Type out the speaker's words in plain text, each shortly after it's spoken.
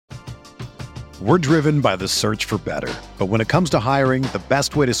We're driven by the search for better. But when it comes to hiring, the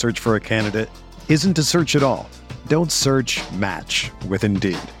best way to search for a candidate isn't to search at all. Don't search, match with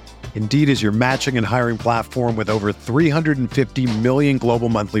Indeed. Indeed is your matching and hiring platform with over 350 million global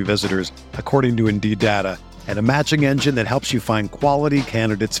monthly visitors, according to Indeed data, and a matching engine that helps you find quality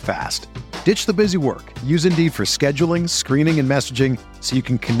candidates fast. Ditch the busy work. Use Indeed for scheduling, screening, and messaging so you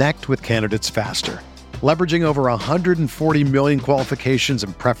can connect with candidates faster. Leveraging over 140 million qualifications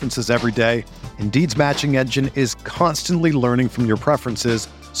and preferences every day, Indeed's matching engine is constantly learning from your preferences,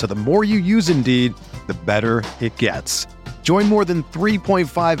 so the more you use Indeed, the better it gets. Join more than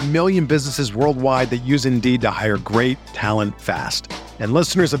 3.5 million businesses worldwide that use Indeed to hire great talent fast. And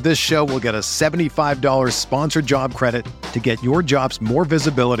listeners of this show will get a $75 sponsored job credit to get your jobs more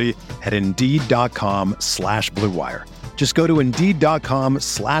visibility at Indeed.com/Blue Wire. Just go to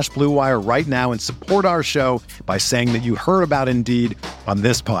Indeed.com/Blue Wire right now and support our show by saying that you heard about Indeed on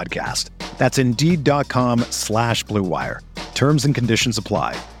this podcast. That's Indeed.com/Blue Wire. Terms and conditions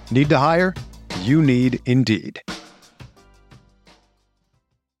apply. Need to hire? You need Indeed.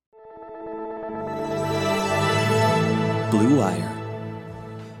 Blue Wire.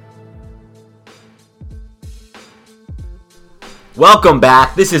 Welcome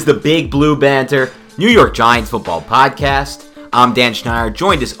back. This is the Big Blue Banter, New York Giants football podcast. I'm Dan Schneider,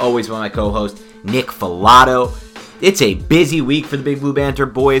 joined as always by my co-host, Nick Filato. It's a busy week for the Big Blue Banter,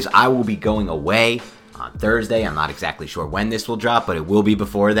 boys. I will be going away on Thursday. I'm not exactly sure when this will drop, but it will be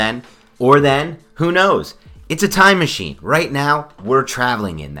before then. Or then, who knows? It's a time machine. Right now, we're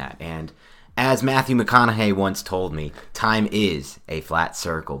traveling in that. And as Matthew McConaughey once told me, time is a flat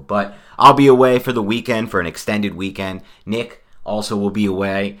circle. But I'll be away for the weekend, for an extended weekend. Nick also will be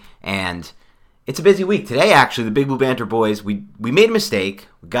away, and it's a busy week. Today, actually, the Big Blue Banter boys, we made a mistake.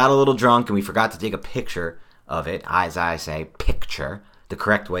 We got a little drunk, and we forgot to take a picture of it. As I say, picture, the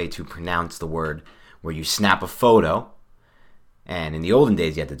correct way to pronounce the word, where you snap a photo. And in the olden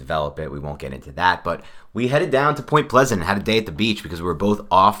days, you had to develop it. We won't get into that. But we headed down to Point Pleasant and had a day at the beach because we were both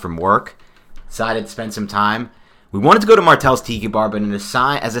off from work. Decided to spend some time. We wanted to go to Martel's Tiki Bar, but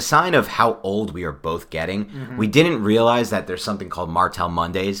as a sign of how old we are both getting, we didn't realize that there's something called Martel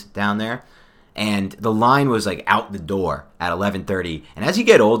Mondays down there. And the line was like out the door at 11:30. And as you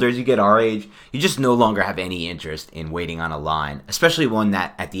get older, as you get our age, you just no longer have any interest in waiting on a line, especially one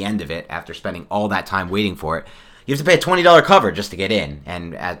that at the end of it, after spending all that time waiting for it, you have to pay a $20 cover just to get in.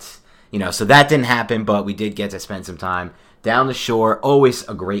 And so that didn't happen, but we did get to spend some time down the shore. Always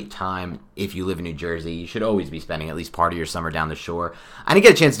a great time if you live in New Jersey. You should always be spending at least part of your summer down the shore. I didn't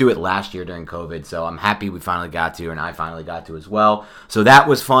get a chance to do it last year during COVID, so I'm happy we finally got to, and I finally got to as well. So that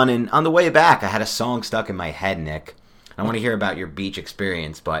was fun, and on the way back, I had a song stuck in my head, Nick. I want to hear about your beach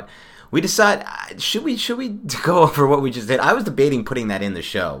experience, but we decided, should we go over what we just did? I was debating putting that in the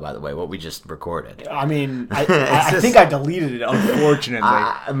show, by the way, what we just recorded. I mean, I think I deleted it,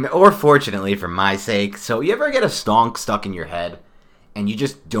 unfortunately. Or fortunately, for my sake. So you ever get a song stuck in your head, and you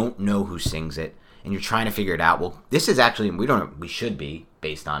just don't know who sings it, and you're trying to figure it out? Well, this is actually, we should be,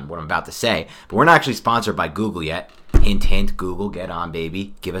 based on what I'm about to say, but we're not actually sponsored by Google yet. Hint, hint, Google, get on,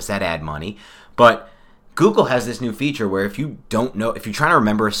 baby. Give us that ad money. But Google has this new feature where if you're trying to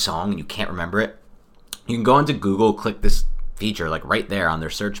remember a song and you can't remember it, you can go into Google, click this feature like right there on their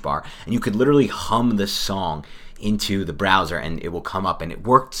search bar, and you could literally hum the song into the browser and it will come up, and it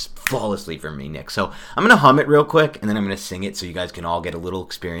works flawlessly for me, Nick. So I'm going to hum it real quick, and then I'm going to sing it so you guys can all get a little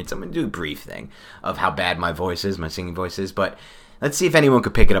experience. I'm going to do a brief thing of how bad my singing voice is, but let's see if anyone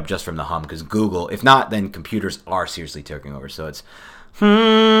could pick it up just from the hum, because Google, if not, then computers are seriously taking over. So it's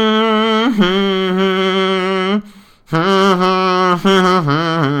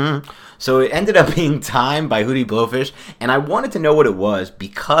so it ended up being Time by Hootie Blowfish, and I wanted to know what it was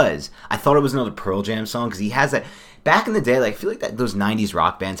because I thought it was another Pearl Jam song, because he has that. Back in the day, I feel like that those 90s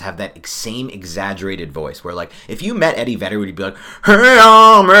rock bands have that same exaggerated voice where, if you met Eddie Vedder, would he be like, "Hey,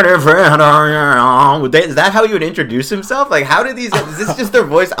 I'm Eddie Vedder." Is that how he would introduce himself? Is this just their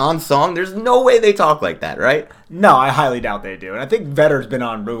voice on song? There's no way they talk like that, right? No, I highly doubt they do. And I think Vedder's been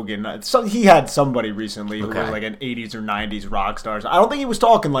on Rogan. He had somebody recently who was like an 80s or 90s rock stars. I don't think he was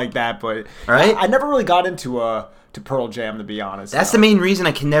talking like that, but right? I never really got into Pearl Jam, to be honest. That's the main reason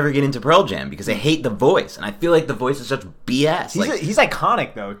I can never get into Pearl Jam, because I hate the voice, and I feel like the voice is such BS. He's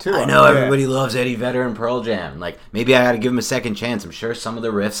iconic, though, too. I know everybody loves Eddie Vedder and Pearl Jam. Maybe I got to give him a second chance. I'm sure some of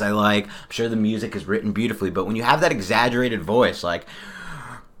the riffs I like. I'm sure the music is written beautifully, but when you have that exaggerated voice,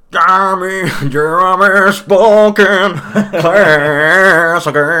 Jeremy spoken, class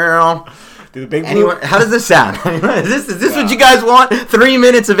girl. How does this sound? Is this what you guys want? 3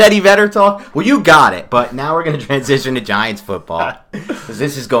 minutes of Eddie Vedder talk? Well, you got it. But now we're going to transition to Giants football because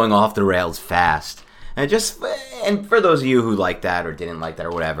this is going off the rails fast. And for those of you who like that or didn't like that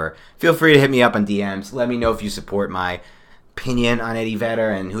or whatever, feel free to hit me up on DMs. Let me know if you support my opinion on Eddie Vedder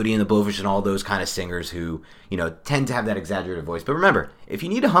and Hootie and the Blowfish and all those kind of singers who, tend to have that exaggerated voice. But remember, if you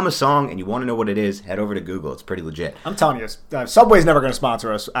need to hum a song and you want to know what it is, head over to Google. It's pretty legit. I'm telling you, Subway's never going to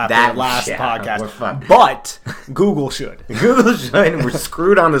sponsor us after the last podcast. But Google should. Google should, and we're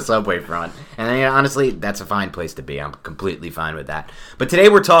screwed on the Subway front. And honestly, that's a fine place to be. I'm completely fine with that. But today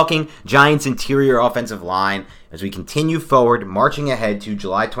we're talking Giants interior offensive line as we continue forward, marching ahead to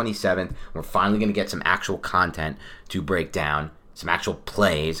July 27th. We're finally going to get some actual content to break down, some actual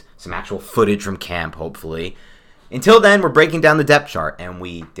plays, some actual footage from camp, hopefully. Until then, we're breaking down the depth chart, and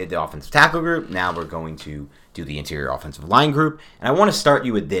we did the offensive tackle group. Now we're going to do the interior offensive line group. And I want to start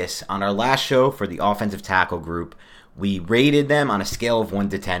you with this. On our last show for the offensive tackle group, we rated them on a scale of 1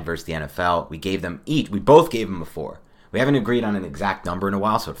 to 10 versus the NFL. We both gave them a 4. We haven't agreed on an exact number in a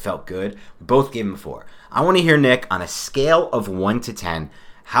while, so it felt good. We both gave them a 4. I want to hear, Nick, on a scale of 1 to 10,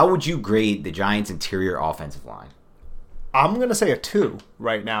 how would you grade the Giants' interior offensive line? I'm going to say a 2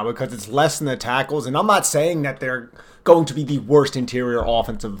 right now because it's less than the tackles. And I'm not saying that they're going to be the worst interior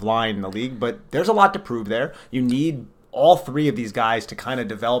offensive line in the league, but there's a lot to prove there. You need all 3 of these guys to kind of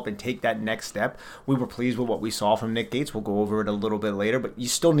develop and take that next step. We were pleased with what we saw from Nick Gates. We'll go over it a little bit later, but you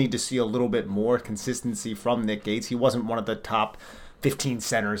still need to see a little bit more consistency from Nick Gates. He wasn't one of the top 15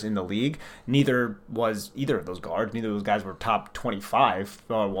 centers in the league. Neither was either of those guards. Neither of those guys were top 25.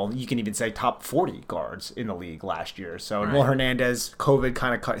 Well, you can even say top 40 guards in the league last year. So right. Will Hernandez, COVID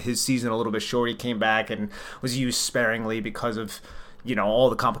kind of cut his season a little bit short. He came back and was used sparingly because of,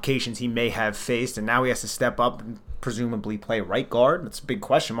 all the complications he may have faced. And now he has to step up and presumably play right guard. That's a big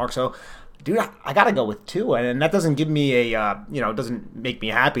question mark. So, dude, I got to go with 2. And that doesn't give me it doesn't make me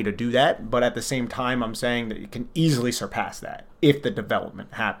happy to do that. But at the same time, I'm saying that you can easily surpass that if the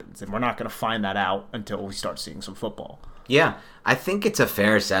development happens. And we're not going to find that out until we start seeing some football. Yeah, I think it's a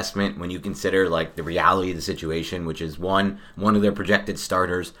fair assessment when you consider the reality of the situation, which is one of their projected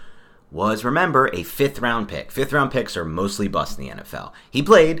starters was, remember, a 5th-round pick. 5th-round picks are mostly bust in the NFL. He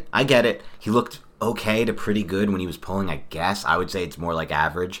played. I get it. He looked okay to pretty good when he was pulling, I guess. I would say it's more like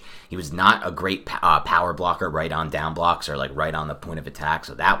average. He was not a great power blocker right on down blocks or right on the point of attack,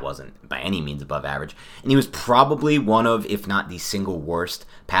 so that wasn't by any means above average. And he was probably one of, if not the single worst,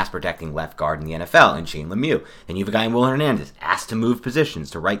 pass-protecting left guard in the NFL in Shane Lemieux. Then you have a guy in Will Hernandez, asked to move positions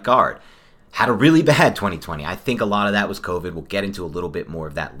to right guard. Had a really bad 2020. I think a lot of that was COVID. We'll get into a little bit more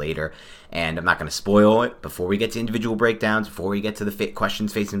of that later. And I'm not going to spoil it before we get to individual breakdowns, before we get to the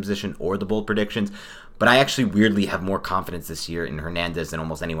questions facing position or the bold predictions. But I actually weirdly have more confidence this year in Hernandez than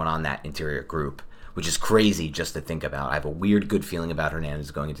almost anyone on that interior group, which is crazy just to think about. I have a weird good feeling about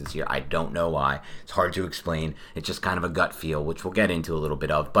Hernandez going into this year. I don't know why. It's hard to explain. It's just kind of a gut feel, which we'll get into a little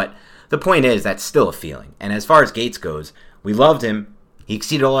bit of. But the point is, that's still a feeling. And as far as Gates goes, we loved him. He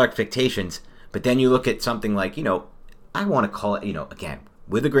exceeded all our expectations, but then you look at something like, I want to call it, again,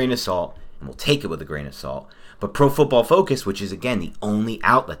 with a grain of salt, and we'll take it with a grain of salt, but Pro Football Focus, which is, again, the only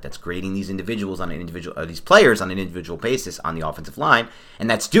outlet that's grading these individuals on an individual, these players on an individual basis on the offensive line, and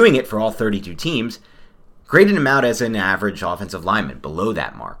that's doing it for all 32 teams, graded him out as an average offensive lineman below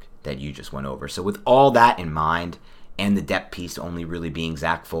that mark that you just went over. So with all that in mind, and the depth piece only really being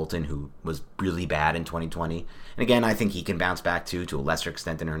Zach Fulton, who was really bad in 2020. And again, I think he can bounce back too, to a lesser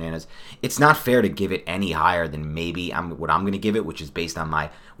extent than Hernandez. It's not fair to give it any higher than maybe what I'm going to give it, which is based on my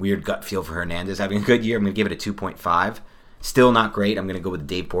weird gut feel for Hernandez having a good year. I'm going to give it a 2.5. Still not great. I'm going to go with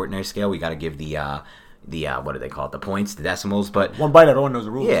the Dave Portnoy scale. We got to give the what do they call it? The points, the decimals. But one bite, everyone knows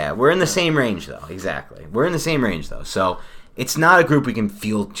the rules. Yeah, we're in the same range though. Exactly. We're in the same range though. So it's not a group we can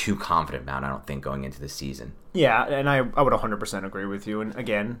feel too confident about, I don't think, going into this season. Yeah, and I would 100% agree with you. And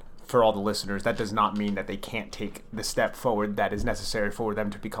again, for all the listeners, that does not mean that they can't take the step forward that is necessary for them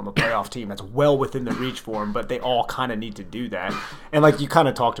to become a playoff team. That's well within the reach for them, but they all kind of need to do that. And like you kind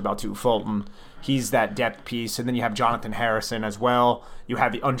of talked about too, Fulton, he's that depth piece. And then you have Jonathan Harrison as well. You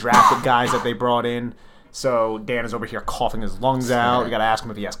have the undrafted guys that they brought in. So Dan is over here coughing his lungs out. You got to ask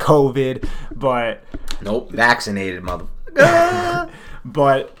him if he has COVID. But nope, vaccinated, mother.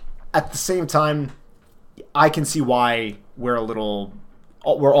 But at the same time, I can see why we're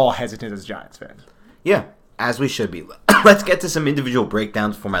all hesitant as Giants fans. Yeah, as we should be. Let's get to some individual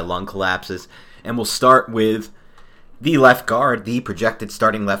breakdowns before my lung collapses, and we'll start with the left guard, the projected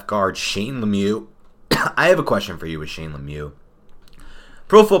starting left guard, Shane Lemieux. I have a question for you with Shane Lemieux.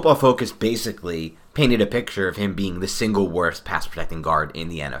 Pro Football Focus basically painted a picture of him being the single worst pass protecting guard in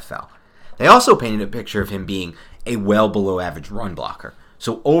the NFL. They also painted a picture of him being a well below average run blocker.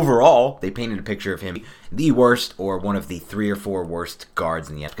 So overall, they painted a picture of him the worst or one of the 3 or 4 worst guards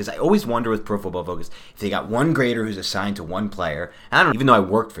in the NFL. Because I always wonder with Pro Football Focus, if they got one grader who's assigned to one player, and I don't know, even though I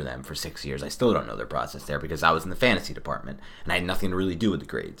worked for them for 6 years, I still don't know their process there because I was in the fantasy department and I had nothing to really do with the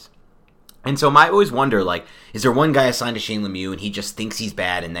grades. And so I always wonder, like, is there one guy assigned to Shane Lemieux and he just thinks he's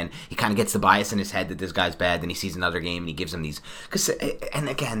bad and then he kind of gets the bias in his head that this guy's bad, then he sees another game and he gives him these... And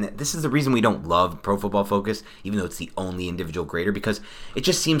again, this is the reason we don't love Pro Football Focus, even though it's the only individual grader, because it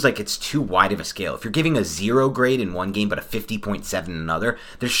just seems like it's too wide of a scale. If you're giving a 0 grade in one game but a 50.7 in another,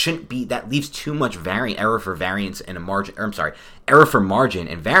 there shouldn't be... That leaves too much error for variance and error for margin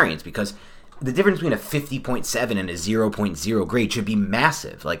and variance, because... the difference between a 50.7 and a 0.0 grade should be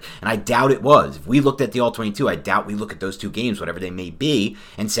massive. And I doubt it was. If we looked at the All-22, I doubt we look at those two games, whatever they may be,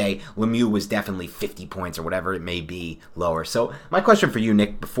 and say Lemieux was definitely 50 points or whatever it may be lower. So my question for you,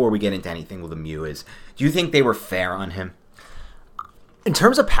 Nick, before we get into anything with Lemieux is, do you think they were fair on him? In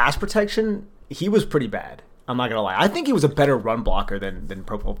terms of pass protection, he was pretty bad. I'm not gonna lie. I think he was a better run blocker than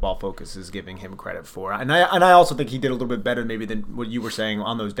Pro Football Focus is giving him credit for, and I also think he did a little bit better maybe than what you were saying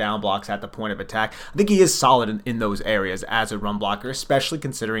on those down blocks at the point of attack. I think he is solid in those areas as a run blocker, especially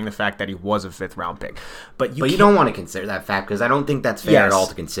considering the fact that he was a 5th round pick. But you don't want to consider that fact because I don't think that's fair at all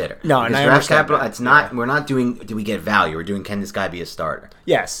to consider. No, because and I draft capital, that. It's not. Yeah. We're not doing. Do we get value? We're doing. Can this guy be a starter?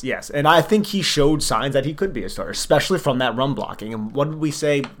 Yes, and I think he showed signs that he could be a starter, especially from that run blocking. And what did we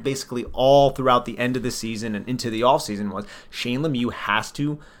say basically all throughout the end of the season and into the offseason was Shane Lemieux has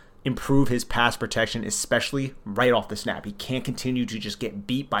to improve his pass protection, especially right off the snap. He can't continue to just get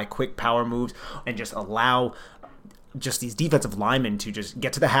beat by quick power moves and just allow just these defensive linemen to just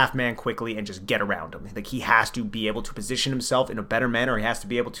get to the half man quickly and just get around him. Like, he has to be able to position himself in a better manner. He has to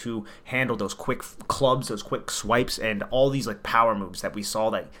be able to handle those quick clubs, those quick swipes, and all these like power moves that we saw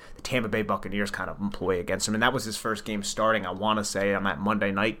that the Tampa Bay Buccaneers kind of employ against him. And that was his first game starting, I want to say, on that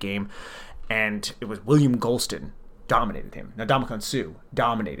Monday night game. And it was William Golston dominated him. Now, Ndamukong Suh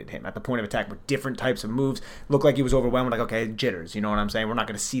dominated him at the point of attack with different types of moves. Looked like he was overwhelmed, like, okay, jitters, you know what I'm saying? We're not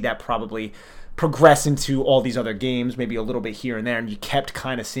going to see that probably progress into all these other games, maybe a little bit here and there, and you kept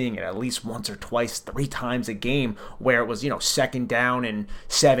kind of seeing it at least once or twice, 3 times a game, where it was, 2nd down and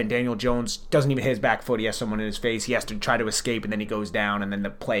 7. Daniel Jones doesn't even hit his back foot. He has someone in his face. He has to try to escape, and then he goes down, and then the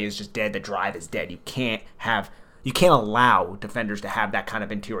play is just dead. The drive is dead. You can't allow defenders to have that kind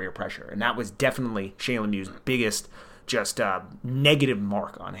of interior pressure. And that was definitely Shane Lemieux's biggest just negative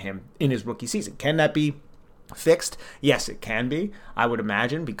mark on him in his rookie season. Can that be fixed? Yes, it can be, I would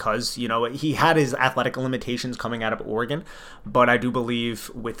imagine, because, he had his athletic limitations coming out of Oregon. But I do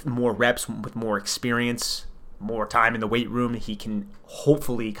believe with more reps, with more experience, more time in the weight room, he can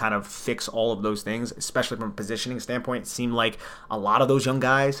hopefully kind of fix all of those things, especially from a positioning standpoint. It seemed like a lot of those young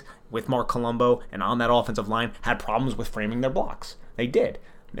guys with Mark Colombo and on that offensive line had problems with framing their blocks. They did.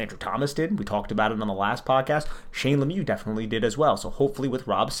 Andrew Thomas did. We talked about it on the last podcast. Shane Lemieux definitely did as well. So hopefully with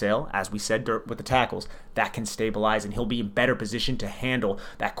Rob Sale, as we said with the tackles, that can stabilize and he'll be in better position to handle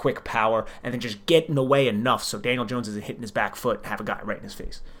that quick power and then just get in the way enough so Daniel Jones isn't hitting his back foot and have a guy right in his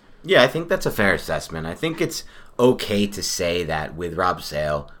face. Yeah, I think that's a fair assessment. I think it's okay to say that with Rob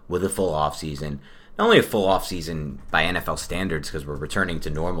Sale, with a full offseason, not only a full offseason by NFL standards because we're returning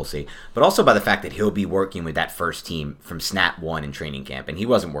to normalcy, but also by the fact that he'll be working with that first team from snap 1 in training camp. And he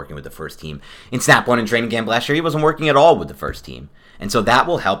wasn't working with the first team in snap 1 in training camp last year. He wasn't working at all with the first team. And so that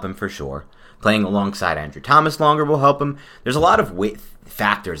will help him for sure. Playing alongside Andrew Thomas longer will help him. There's a lot of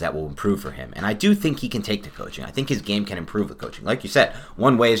factors that will improve for him. And I do think he can take to coaching. I think his game can improve with coaching. Like you said,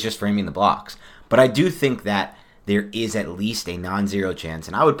 one way is just framing the blocks. But I do think that there is at least a non-zero chance,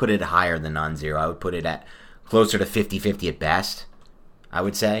 and I would put it higher than non-zero. I would put it at closer to 50-50 at best, I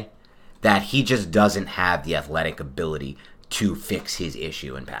would say, that he just doesn't have the athletic ability to fix his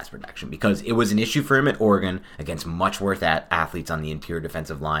issue in pass protection, because it was an issue for him at Oregon against much worse athletes on the interior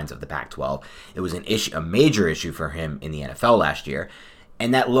defensive lines of the Pac-12. It was a major issue for him in the NFL last year.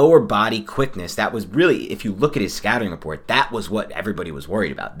 And that lower body quickness, that was really, if you look at his scouting report, that was what everybody was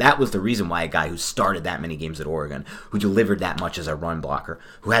worried about. That was the reason why a guy who started that many games at Oregon, who delivered that much as a run blocker,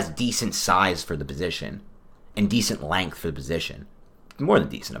 who has decent size for the position and decent length for the position, more than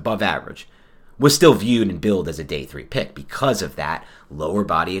decent, above average, was still viewed and billed as a day 3 pick because of that lower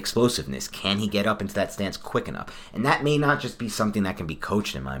body explosiveness. Can he get up into that stance quick enough? And that may not just be something that can be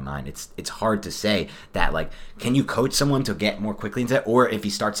coached in my mind. It's hard to say that, like, can you coach someone to get more quickly into that? Or if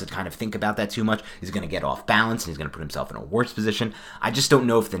he starts to kind of think about that too much, he's going to get off balance and he's going to put himself in a worse position. I just don't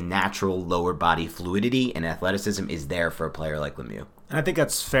know if the natural lower body fluidity and athleticism is there for a player like Lemieux. And I think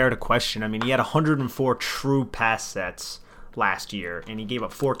that's fair to question. I mean, he had 104 true pass sets last year, and he gave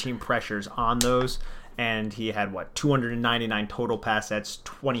up 14 pressures on those. And he had, 299 total pass sets,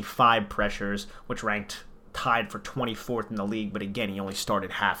 25 pressures, which ranked tied for 24th in the league. But again, he only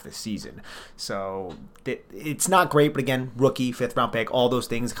started half the season. So it's not great. But again, rookie, 5th-round pick, all those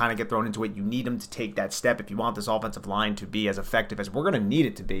things kind of get thrown into it. You need him to take that step if you want this offensive line to be as effective as we're going to need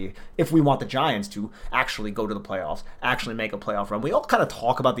it to be if we want the Giants to actually go to the playoffs, actually make a playoff run. We all kind of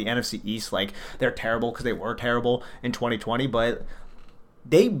talk about the NFC East like they're terrible because they were terrible in 2020, but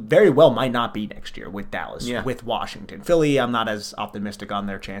they very well might not be next year with Dallas, with Washington. Philly, I'm not as optimistic on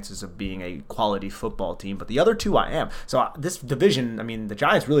their chances of being a quality football team, but the other two I am. So this division, I mean, the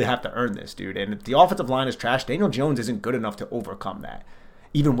Giants really have to earn this, dude. And if the offensive line is trash, Daniel Jones isn't good enough to overcome that,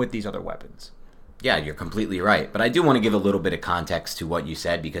 even with these other weapons. Yeah, you're completely right. But I do want to give a little bit of context to what you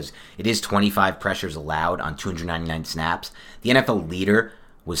said because it is 25 pressures allowed on 299 snaps. The NFL leader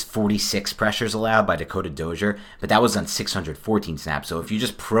was 46 pressures allowed by Dakota Dozier, but that was on 614 snaps. So if you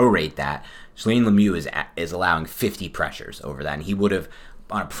just prorate that, Shane Lemieux is allowing 50 pressures over that, and he would have,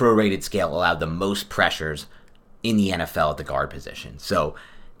 on a prorated scale, allowed the most pressures in the NFL at the guard position. So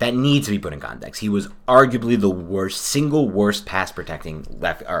that needs to be put in context. He was arguably the single worst pass protecting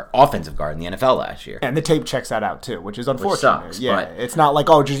left or offensive guard in the NFL last year. And the tape checks that out too, which is unfortunate. Sucks, it's not like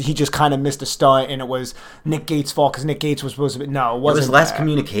he just kind of missed a stunt and it was Nick Gates' fault because Nick Gates was supposed to be. No, it wasn't. It was less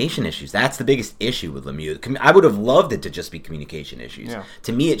communication issues. That's the biggest issue with Lemieux. I would have loved it to just be communication issues. Yeah.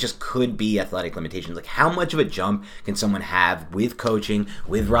 To me, it just could be athletic limitations. Like how much of a jump can someone have with coaching,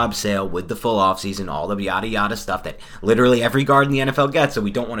 with Rob Sale, with the full offseason, all the yada yada stuff that literally every guard in the NFL gets. So we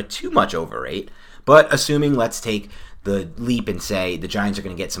don't want to too much overrate, but assuming let's take the leap and say the Giants are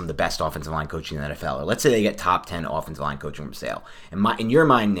going to get some of the best offensive line coaching in the NFL, or let's say they get top 10 offensive line coaching from Sale. In your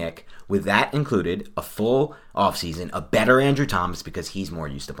mind, Nick, with that included, a full offseason, a better Andrew Thomas because he's more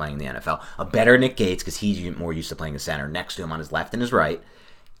used to playing in the NFL, a better Nick Gates because he's more used to playing the center next to him on his left and his right.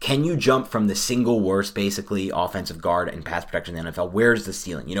 Can you jump from the single worst, basically, offensive guard and pass protection in the NFL? Where's the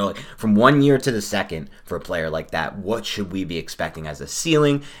ceiling? You know, like from 1 year to the second for a player like that, what should we be expecting as a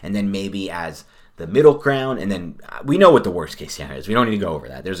ceiling? And then maybe as the middle ground? And then we know what the worst case scenario is. We don't need to go over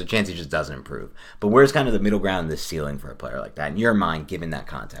that. There's a chance he just doesn't improve. But where's kind of the middle ground and the ceiling for a player like that, in your mind, given that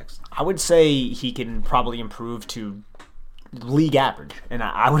context? I would say he can probably improve to league average, and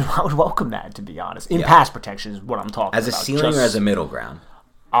I would welcome that, to be honest. In pass protection is what I'm talking about. As a ceiling or as a middle ground?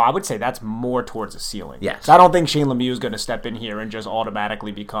 I would say that's more towards a ceiling. Yes. So I don't think Shane Lemieux is going to step in here and just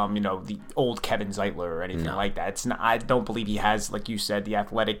automatically become, the old Kevin Zeitler or anything like that. It's not, I don't believe he has, like you said, the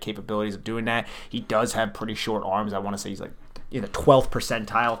athletic capabilities of doing that. He does have pretty short arms. I want to say he's like in the 12th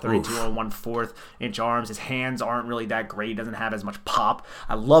percentile, 32 and 1/4 inch arms. His hands aren't really that great. He doesn't have as much pop.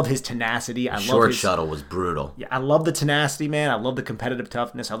 I love his tenacity. Short shuttle was brutal. Yeah, I love the tenacity, man. I love the competitive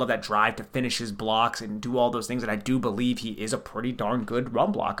toughness. I love that drive to finish his blocks and do all those things. And I do believe he is a pretty darn good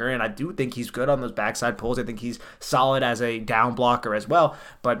run blocker. And I do think he's good on those backside pulls. I think he's solid as a down blocker as well.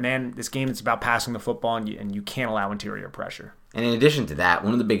 But, man, this game is about passing the football, and you can't allow interior pressure. And in addition to that,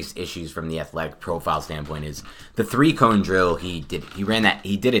 one of the biggest issues from the athletic profile standpoint is the 3-cone drill he did.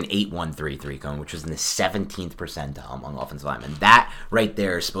 He did an 8-1-3 3-cone, which was in the 17th percentile among offensive linemen. That right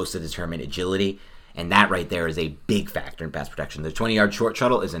there is supposed to determine agility, and that right there is a big factor in pass protection. The 20-yard short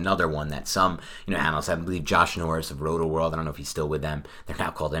shuttle is another one that some analysts, I believe Josh Norris of Roto World, I don't know if he's still with them. They're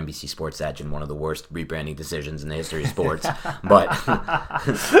now called NBC Sports Edge, and one of the worst rebranding decisions in the history of sports. but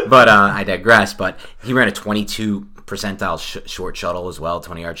I digress. But he ran a 22 percentile short shuttle as well,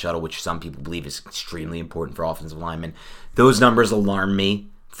 20-yard shuttle, which some people believe is extremely important for offensive linemen. Those numbers alarm me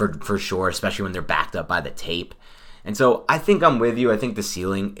for sure, especially when they're backed up by the tape. And so I think I'm with you. I think the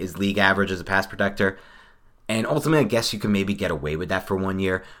ceiling is league average as a pass protector. And ultimately, I guess you can maybe get away with that for 1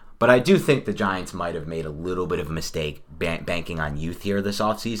 year. But I do think the Giants might have made a little bit of a mistake banking on youth here this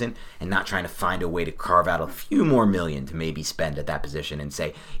offseason and not trying to find a way to carve out a few more million to maybe spend at that position and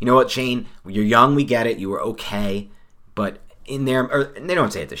say, you know what, Shane, you're young, we get it, you were okay. But in there, or they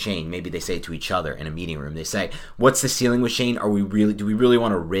don't say it to Shane, maybe they say it to each other in a meeting room. They say, what's the ceiling with Shane? Do we really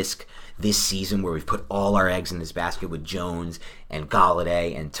want to risk this season where we've put all our eggs in this basket with Jones and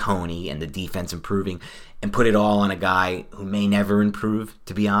Golladay and Tony and the defense improving and put it all on a guy who may never improve,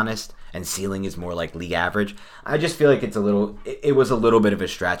 to be honest, and ceiling is more like league average? I just feel like it was a little bit of a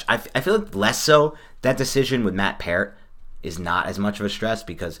stretch. I feel like less so that decision with Matt Peart is not as much of a stress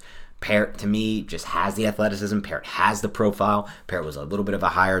because Peart, to me, just has the athleticism. Peart has the profile. Peart was a little bit of a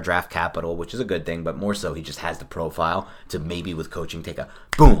higher draft capital, which is a good thing, but more so he just has the profile to maybe with coaching take a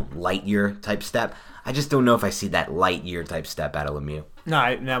boom, light year type step. I just don't know if I see that light year type step out of Lemieux. No,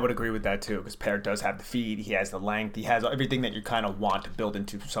 I would agree with that too, because Peart does have the feed, he has the length, he has everything that you kind of want to build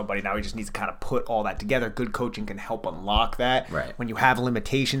into somebody. Now he just needs to kind of put all that together. Good coaching can help unlock that. Right. When you have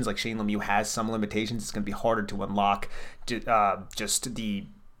limitations, like Shane Lemieux has some limitations, it's going to be harder to unlock just the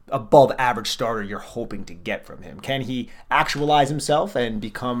above average starter you're hoping to get from him. Can he actualize himself and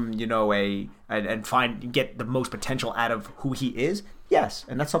become, and get the most potential out of who he is? Yes,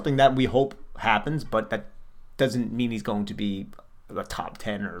 and that's something that we hope happens, but that doesn't mean he's going to be a top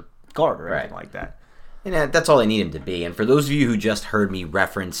 10 or guard or anything like that. And that's all I need him to be. And for those of you who just heard me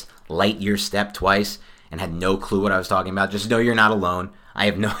reference light year step twice and had no clue what I was talking about, just know you're not alone. I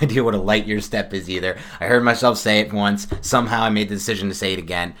have no idea what a light year step is either. I heard myself say it once. Somehow I made the decision to say it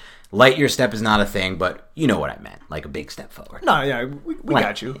again. Light year step is not a thing, but you know what I meant, like a big step forward. No, yeah, we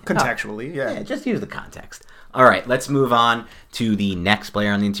got you. Contextually, yeah. Just use the context. All right, let's move on to the next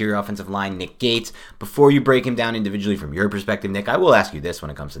player on the interior offensive line, Nick Gates. Before you break him down individually from your perspective, Nick, I will ask you this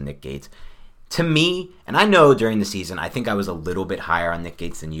when it comes to Nick Gates. To me, and I know during the season, I think I was a little bit higher on Nick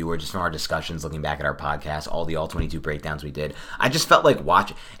Gates than you were, just from our discussions, looking back at our podcast, all the All-22 breakdowns we did. I just felt like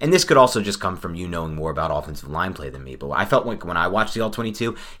watching, and this could also just come from you knowing more about offensive line play than me, but I felt like when I watched the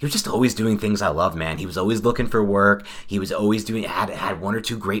All-22, he was just always doing things I love, man. He was always looking for work. He was always had one or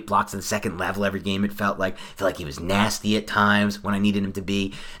two great blocks at the second level every game, it felt like. I felt like he was nasty at times when I needed him to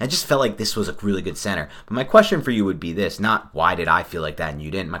be. I just felt like this was a really good center. But my question for you would be this, not why did I feel like that and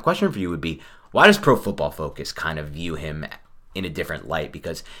you didn't. My question for you would be, why does Pro Football Focus kind of view him in a different light?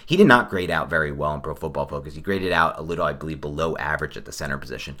 Because he did not grade out very well in Pro Football Focus. He graded out a little, I believe, below average at the center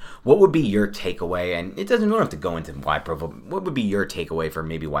position. What would be your takeaway? And we don't have to go into why what would be your takeaway for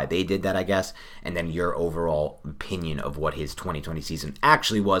maybe why they did that, I guess, and then your overall opinion of what his 2020 season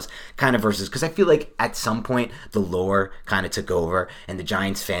actually was, kind of versus, because I feel like at some point the lore kind of took over, and the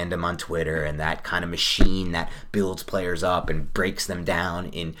Giants fandom on Twitter, and that kind of machine that builds players up and breaks them down.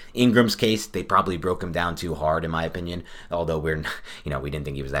 In Ingram's case, they probably broke him down too hard, in my opinion, although we didn't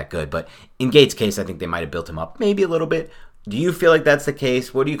think he was that good. But in Gates' case, I think they might have built him up maybe a little bit. Do you feel like that's the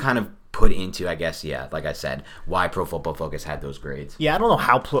case? What do you kind of put into, I guess, like I said, why Pro Football Focus had those grades? Yeah, I don't know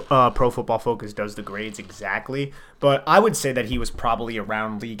how Pro Football Focus does the grades exactly, but I would say that he was probably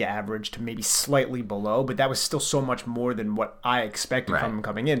around league average to maybe slightly below, but that was still so much more than what I expected from him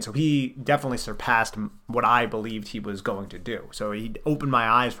coming in. So he definitely surpassed what I believed he was going to do. So he opened my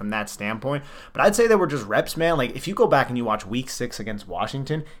eyes from that standpoint. But I'd say they were just reps, man. Like, if you go back and you watch Week 6 against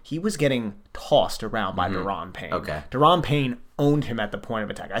Washington, he was getting tossed around by Daron Payne. Okay. Daron Payne owned him at the point of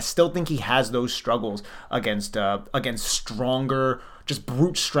attack. I still think he has those struggles against stronger, just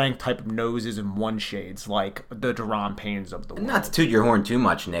brute strength type of noses and one shades like the Daron Paynes of the world. Not to toot your horn too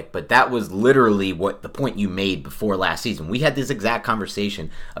much, Nick, but that was literally what the point you made before last season. We had this exact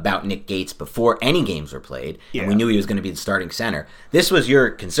conversation about Nick Gates before any games were played, and we knew he was going to be the starting center. This was your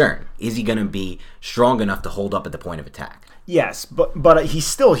concern. Is he going to be strong enough to hold up at the point of attack? Yes, but he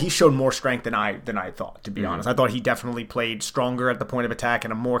showed more strength than I thought, to be honest. I thought he definitely played stronger at the point of attack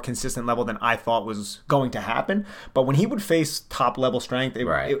and a more consistent level than I thought was going to happen. But when he would face top level strength,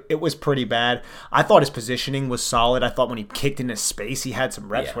 it was pretty bad. I thought his positioning was solid. I thought when he kicked into space, he had some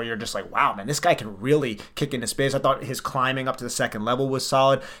reps where you're just like, wow, man, this guy can really kick into space. I thought his climbing up to the second level was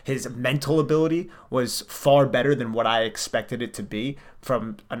solid. His mental ability was far better than what I expected it to be.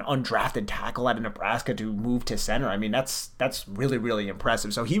 From an undrafted tackle out of Nebraska to move to center, I mean, that's really, really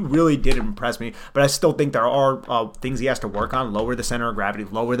impressive. So he really did impress me, but I still think there are things he has to work on. Lower the center of gravity,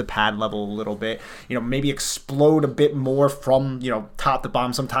 lower the pad level a little bit. Maybe explode a bit more from top to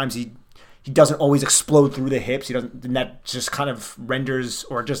bottom. Sometimes he doesn't always explode through the hips. And that just kind of renders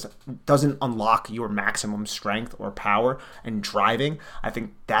or just doesn't unlock your maximum strength or power and driving. I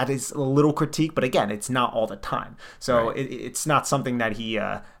think that is a little critique, but again, it's not all the time. So it's not something that he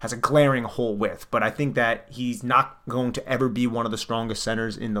has a glaring hole with, but I think that he's not going to ever be one of the strongest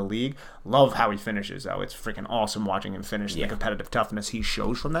centers in the league. Love how he finishes, though. It's freaking awesome watching him finish, the competitive toughness he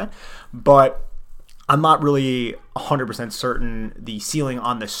shows from that. But I'm not really 100% certain the ceiling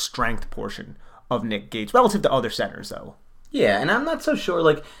on the strength portion of Nick Gates relative to other centers, though. Yeah, and I'm not so sure.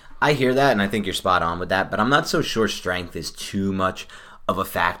 Like, I hear that, and I think you're spot on with that, but I'm not so sure strength is too much of a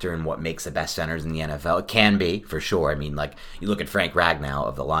factor in what makes the best centers in the NFL. It can be, for sure. I mean, like, you look at Frank Ragnow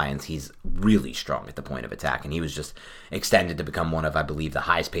of the Lions, he's really strong at the point of attack, and he was just extended to become one of, I believe, the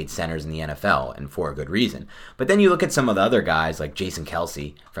highest paid centers in the NFL, and for a good reason. But then you look at some of the other guys, like Jason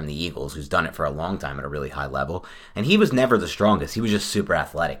Kelce from the Eagles, who's done it for a long time at a really high level, and he was never the strongest. He was just super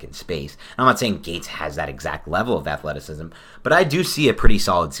athletic in space. And I'm not saying Gates has that exact level of athleticism, but I do see a pretty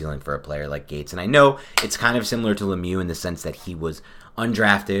solid ceiling for a player like Gates. And I know it's kind of similar to Lemieux in the sense that he was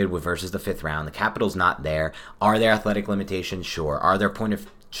undrafted versus the 5th round. The capital's not there. Are there athletic limitations? Sure. Are there point of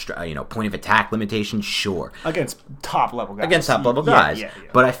attack limitations? Sure. Against top level guys. Yeah.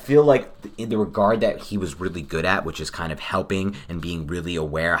 But I feel like in the regard that he was really good at, which is kind of helping and being really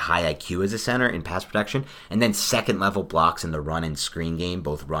aware, high IQ as a center in pass protection, and then second level blocks in the run and screen game,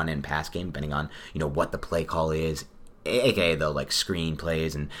 both run and pass game, depending on what the play call is, aka the screen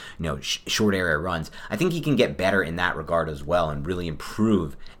plays and short area runs. I think he can get better in that regard as well and really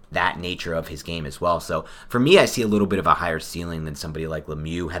improve that nature of his game as well. So for me, I see a little bit of a higher ceiling than somebody like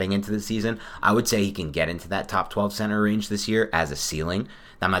Lemieux heading into the season. I would say he can get into that top 12 center range this year as a ceiling.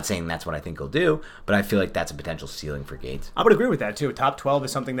 I'm not saying that's what I think he'll do, but I feel like that's a potential ceiling for Gates. I would agree with that too. Top 12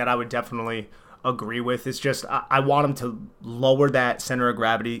 is something that I would definitely agree with. It's just I want him to lower that center of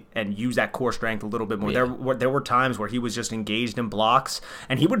gravity and use that core strength a little bit more. Yeah. There were times where he was just engaged in blocks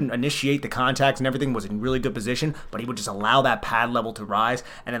and he wouldn't initiate the contacts and everything, was in really good position, but he would just allow that pad level to rise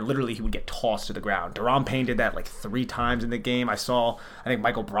and then literally he would get tossed to the ground. Deron Payne did that 3 times in the game. I think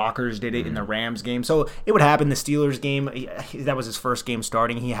Michael Brockers did it in the Rams game. So it would happen. The Steelers game, that was his first game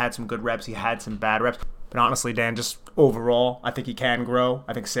starting. He had some good reps. He had some bad reps. But honestly, Dan, just overall, I think he can grow.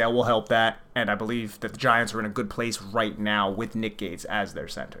 I think Sale will help that. And I believe that the Giants are in a good place right now with Nick Gates as their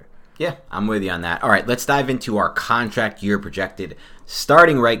center. Yeah, I'm with you on that. All right, let's dive into our contract year projected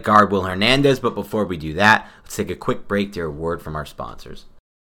starting right guard, Will Hernandez. But before we do that, let's take a quick break to hear a word from our sponsors.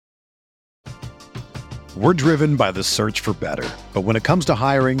 We're driven by the search for better. But when it comes to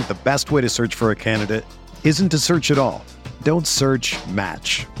hiring, the best way to search for a candidate isn't to search at all. Don't search,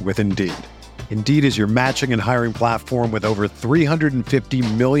 match with Indeed. Indeed is your matching and hiring platform with over 350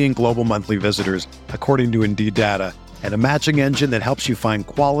 million global monthly visitors, according to Indeed data, and a matching engine that helps you find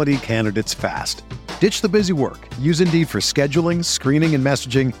quality candidates fast. Ditch the busy work. Use Indeed for scheduling, screening, and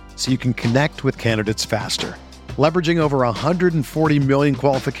messaging so you can connect with candidates faster. Leveraging over 140 million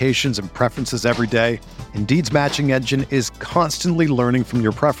qualifications and preferences every day, Indeed's matching engine is constantly learning from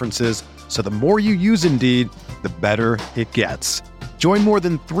your preferences, so the more you use Indeed, the better it gets. Join more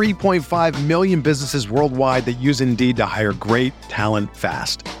than 3.5 million businesses worldwide that use Indeed to hire great talent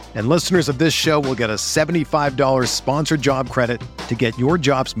fast. And listeners of this show will get a $75 sponsored job credit to get your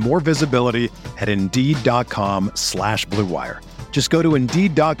jobs more visibility at Indeed.com/Blue Wire. Just go to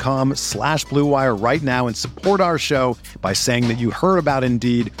Indeed.com/Blue Wire right now and support our show by saying that you heard about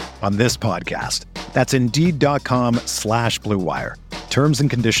Indeed on this podcast. That's Indeed.com/Blue Wire. Terms and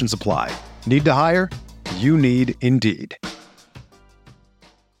conditions apply. Need to hire? You need Indeed.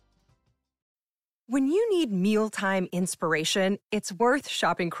 When you need mealtime inspiration, it's worth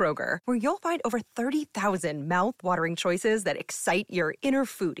shopping Kroger, where you'll find over 30,000 mouth-watering choices that excite your inner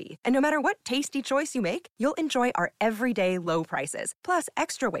foodie. And no matter what tasty choice you make, you'll enjoy our everyday low prices, plus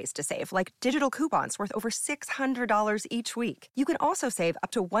extra ways to save, like digital coupons worth over $600 each week. You can also save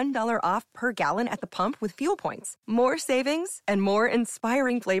up to $1 off per gallon at the pump with fuel points. More savings and more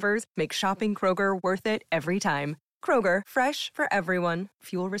inspiring flavors make shopping Kroger worth it every time. Kroger, fresh for everyone.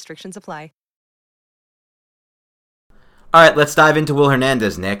 Fuel restrictions apply. All right, let's dive into Will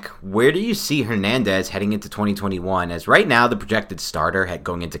Hernandez, Nick. Where do you see Hernandez heading into 2021? As right now, the projected starter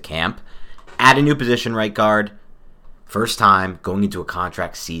going into camp, at a new position, right guard, first time going into a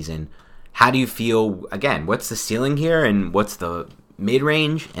contract season. How do you feel, again, what's the ceiling here, and what's the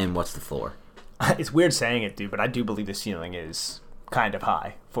mid-range, and what's the floor? It's weird saying it, dude, but I do believe the ceiling is kind of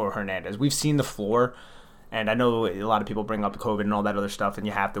high for Hernandez. We've seen the floor, and I know a lot of people bring up COVID and all that other stuff, and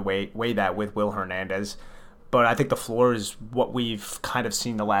you have to weigh that with Will Hernandez. But I think the floor is what we've kind of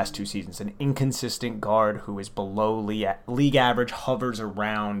seen the last 2 seasons. An inconsistent guard who is below league average, hovers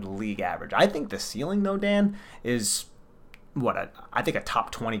around league average. I think the ceiling, though, Dan, is I think a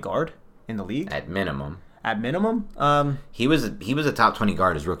top 20 guard in the league. At minimum. At minimum? He was a top 20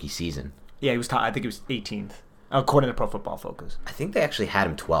 guard his rookie season. Yeah, he was top. I think he was 18th. According to Pro Football Focus. I think they actually had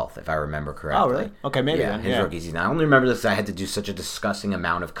him 12th, if I remember correctly. Oh, really? Okay, maybe then. His rookie season. I only remember this because I had to do such a disgusting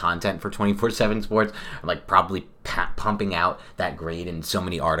amount of content for 24/7 Sports. I'm probably pumping out that grade in so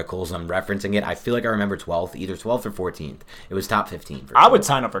many articles. I'm referencing it. I feel like I remember 12th, either 12th or 14th. It was top 15. I would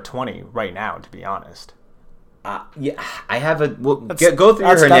sign up for 20 right now, to be honest. Yeah, I have a... Well, go through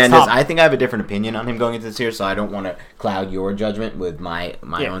your Hernandez. I think I have a different opinion on him going into this year, so I don't want to cloud your judgment with my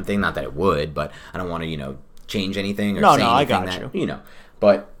own thing. Not that it would, but I don't want to, change anything or say anything I got you.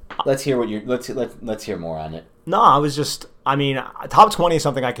 But let's hear let's hear more on it. No, I was just, top 20 is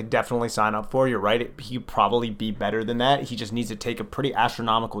something I could definitely sign up for. You're right. He'd probably be better than that. He just needs to take a pretty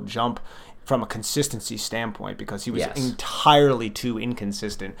astronomical jump from a consistency standpoint, because he was Yes. entirely too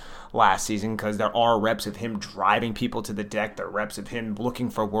inconsistent last season, because there are reps of him driving people to the deck. There are reps of him looking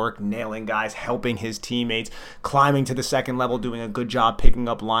for work, nailing guys, helping his teammates, climbing to the second level, doing a good job picking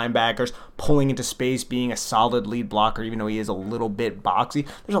up linebackers, pulling into space, being a solid lead blocker, even though he is a little bit boxy.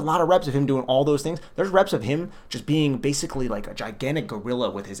 There's a lot of reps of him doing all those things. There's reps of him just being basically like a gigantic gorilla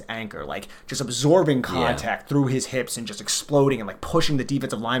with his anchor, like just absorbing contact through his hips and just exploding and like pushing the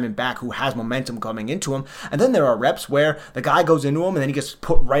defensive lineman back who has momentum coming into him. And then there are reps where the guy goes into him and then he gets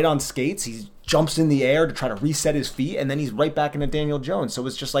put right on skates. He jumps in the air to try to reset his feet, and then he's right back into Daniel Jones. So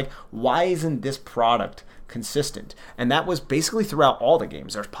it's just like, why isn't this product consistent? And that was basically throughout all the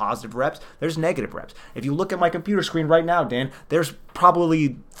games. There's positive reps, there's negative reps. If you look at my computer screen right now, Dan, there's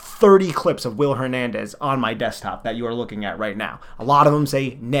probably 30 clips of Will Hernandez on my desktop that you are looking at right now. A lot of them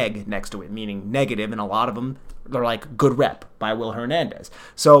say neg next to it, meaning negative, and a lot of them are like good rep by Will Hernandez.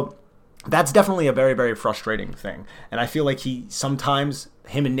 So that's definitely a very, very frustrating thing. And I feel like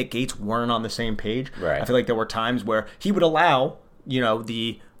him and Nick Gates weren't on the same page. Right. I feel like there were times where he would allow,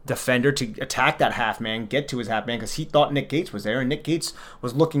 the defender to attack that half man, get to his half man, because he thought Nick Gates was there, and Nick Gates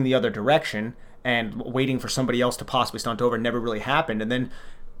was looking the other direction and waiting for somebody else to possibly stunt over. It never really happened. And then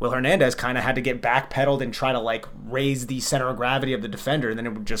Will Hernandez kind of had to get backpedaled and try to like raise the center of gravity of the defender, and then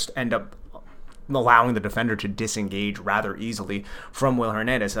it would just end up allowing the defender to disengage rather easily from Will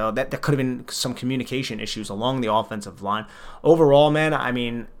Hernandez. So that could have been some communication issues along the offensive line. Overall, man, I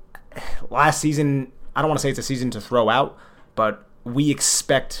mean, last season, I don't want to say it's a season to throw out, but we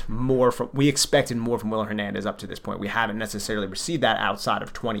expected more from Will Hernandez up to this point. We haven't necessarily received that outside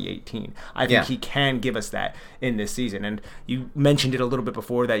of 2018. I think he can give us that in this season. And you mentioned it a little bit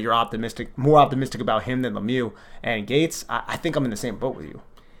before that you're more optimistic about him than Lemieux and Gates. I think I'm in the same boat with you.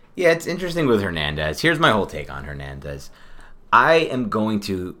 Yeah, it's interesting with Hernandez. Here's my whole take on Hernandez. I am going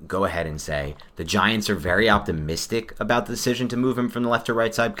to go ahead and say the Giants are very optimistic about the decision to move him from the left to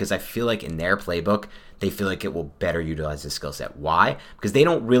right side, because I feel like in their playbook, they feel like it will better utilize his skill set. Why? Because they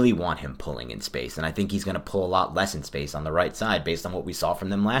don't really want him pulling in space, and I think he's going to pull a lot less in space on the right side based on what we saw from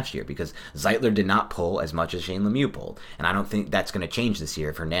them last year, because Zeitler did not pull as much as Shane Lemieux pulled, and I don't think that's going to change this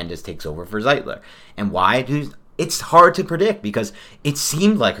year if Hernandez takes over for Zeitler. And why? It's hard to predict, because it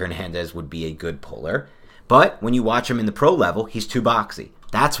seemed like Hernandez would be a good puller, but when you watch him in the pro level, he's too boxy.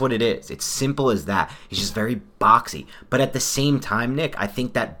 That's what it is. It's simple as that. He's just very boxy. But at the same time, Nick, I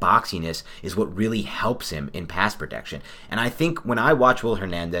think that boxiness is what really helps him in pass protection. And I think when I watch Will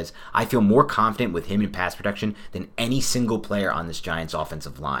Hernandez, I feel more confident with him in pass protection than any single player on this Giants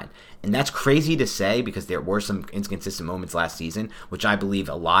offensive line. And that's crazy to say, because there were some inconsistent moments last season, which I believe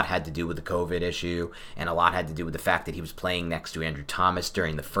a lot had to do with the COVID issue, and a lot had to do with the fact that he was playing next to Andrew Thomas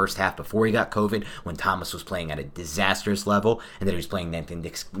during the first half before he got COVID, when Thomas was playing at a disastrous level, and then he was playing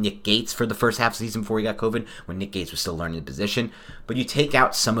Nick Gates for the first half of the season before he got COVID, when Nick Gates was still learning the position. But you take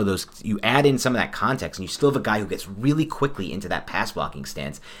out some of those, you add in some of that context, and you still have a guy who gets really quickly into that pass blocking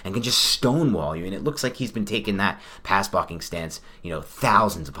stance and can just stonewall you, and it looks like he's been taking that pass blocking stance,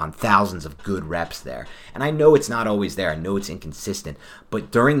 thousands upon thousands of good reps there. And I know it's not always there. I know it's inconsistent.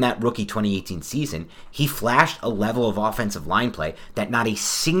 But during that rookie 2018 season, he flashed a level of offensive line play that not a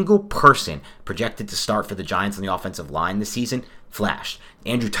single person projected to start for the Giants on the offensive line this season flashed.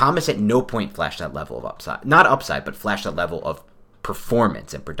 Andrew Thomas at no point flashed that level of upside. Not upside, but flashed that level of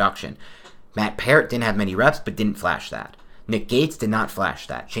performance and production. Matt Parrott didn't have many reps, but didn't flash that. Nick Gates did not flash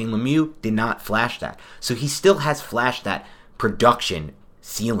that. Shane Lemieux did not flash that. So he still has flashed that production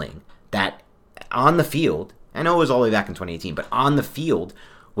ceiling that on the field, I know it was all the way back in 2018, but on the field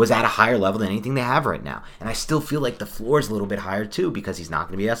was at a higher level than anything they have right now. And I still feel like the floor is a little bit higher too, because he's not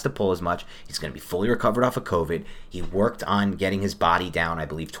going to be asked to pull as much. He's going to be fully recovered off of COVID. He worked on getting his body down, I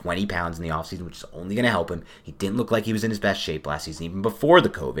believe, 20 pounds in the offseason, which is only going to help him. He didn't look like he was in his best shape last season, even before the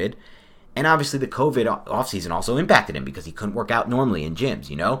COVID. And obviously the COVID offseason also impacted him, because he couldn't work out normally in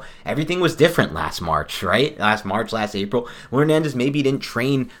gyms, Everything was different last March, right? Last April. Hernandez maybe didn't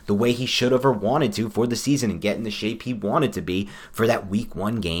train the way he should have or wanted to for the season and get in the shape he wanted to be for that week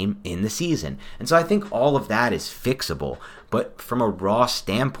 1 game in the season. And so I think all of that is fixable. But from a raw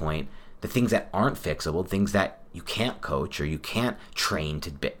standpoint, the things that aren't fixable, things that you can't coach or you can't train to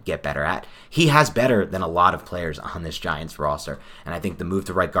get better at, he has better than a lot of players on this Giants roster. And I think the move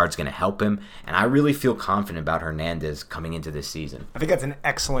to right guard is going to help him. And I really feel confident about Hernandez coming into this season. I think that's an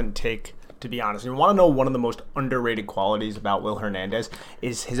excellent take to be honest. You want to know one of the most underrated qualities about Will Hernandez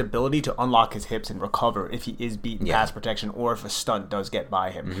is his ability to unlock his hips and recover if he is beaten pass protection or if a stunt does get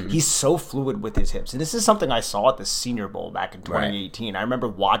by him. He's so fluid with his hips. And this is something I saw at the Senior Bowl back in 2018. I remember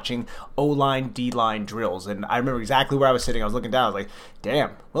watching O-line, D-line drills, and I remember exactly where I was sitting. I was looking down. I was like,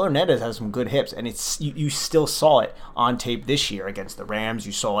 damn, Will Hernandez has some good hips. And it's you still saw it on tape this year against the Rams.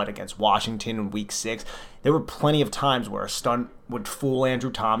 You saw it against Washington in Week 6. There were plenty of times where a stunt would fool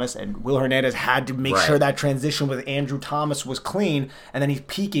Andrew Thomas, and Will Hernandez had to make sure that transition with Andrew Thomas was clean, and then he's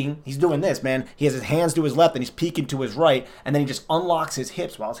peeking. He's doing this, man. He has his hands to his left, and he's peeking to his right, and then he just unlocks his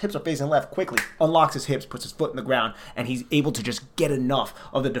hips while his hips are facing left quickly, unlocks his hips, puts his foot in the ground, and he's able to just get enough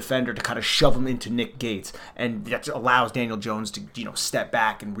of the defender to kind of shove him into Nick Gates, and that allows Daniel Jones to, step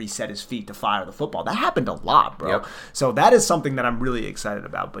back and reset his feet to fire the football. That happened a lot, bro. Yep. So that is something that I'm really excited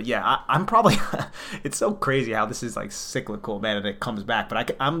about. But yeah, I'm probably it's so crazy how this is like cyclical, man, and it comes back.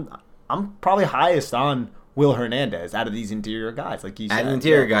 But I'm probably highest on Will Hernandez out of these interior guys, like you said. Out of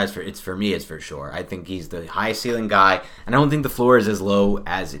interior guys, for me, it's for sure. I think he's the highest ceiling guy, and I don't think the floor is as low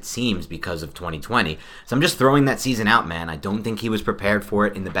as it seems because of 2020. So I'm just throwing that season out, man. I don't think he was prepared for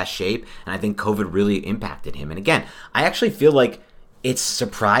it in the best shape, and I think COVID really impacted him. And again, I actually feel like it's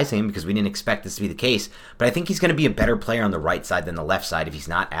surprising because we didn't expect this to be the case, but I think he's going to be a better player on the right side than the left side if he's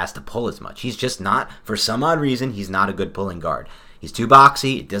not asked to pull as much. He's just not, for some odd reason, he's not a good pulling guard. He's too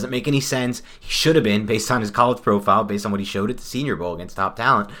boxy. It doesn't make any sense. He should have been based on his college profile, based on what he showed at the Senior Bowl against top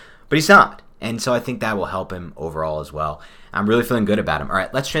talent, but he's not. And so I think that will help him overall as well. I'm really feeling good about him. All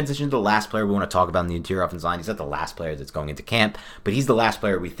right, let's transition to the last player we want to talk about in the interior offensive line. He's not the last player that's going into camp, but he's the last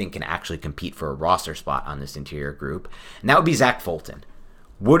player we think can actually compete for a roster spot on this interior group, and that would be Zach Fulton.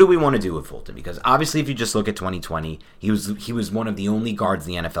 What do we want to do with Fulton? Because obviously, if you just look at 2020, he was one of the only guards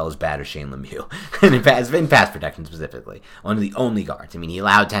in the NFL as bad as Shane Lemieux, and in pass protection specifically, one of the only guards. I mean, he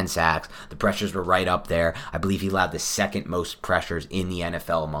allowed 10 sacks. The pressures were right up there. I believe he allowed the second most pressures in the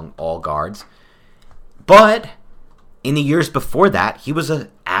NFL among all guards. But in the years before that, he was an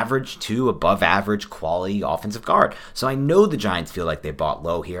average to above average quality offensive guard. So I know the Giants feel like they bought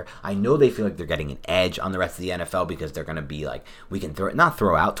low here. I know they feel like they're getting an edge on the rest of the NFL because they're going to be like, we can not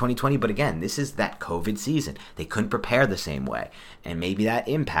throw out 2020, but again, this is that COVID season. They couldn't prepare the same way, and maybe that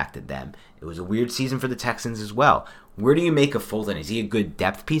impacted them. It was a weird season for the Texans as well. Where do you make of Fulton? Is he a good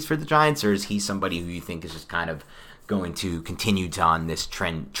depth piece for the Giants, or is he somebody who you think is just kind of going to continue on this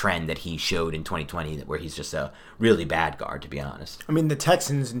trend that he showed in 2020, where he's just a really bad guard, to be honest? I mean, the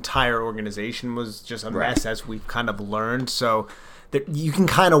Texans' entire organization was just a mess, as we've kind of learned. So you can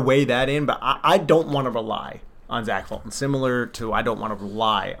kind of weigh that in, but I don't want to rely on Zach Fulton. Similar to I don't want to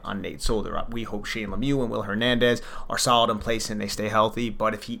rely on Nate Solder. We hope Shane Lemieux and Will Hernandez are solid in place and they stay healthy.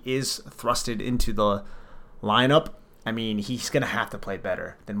 But if he is thrusted into the lineup, I mean, he's going to have to play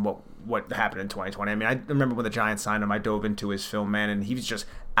better than what happened in 2020. I mean, I remember when the Giants signed him, I dove into his film, man, and he was just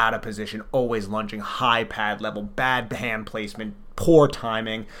out of position, always lunging, high pad level, bad hand placement, poor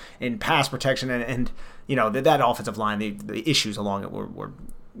timing, in pass protection, and that offensive line, the issues along it were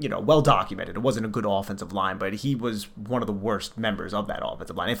well documented. It wasn't a good offensive line, but he was one of the worst members of that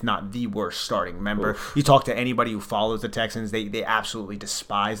offensive line, if not the worst starting member. Oof. You talk to anybody who follows the Texans, they absolutely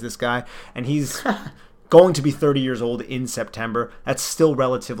despise this guy, and he's going to be 30 years old in September. That's still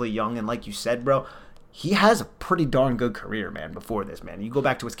relatively young, and like you said, bro, he has a pretty darn good career, man, before this, man. You go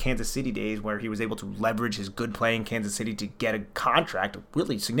back to his Kansas City days where he was able to leverage his good play in Kansas City to get a contract, a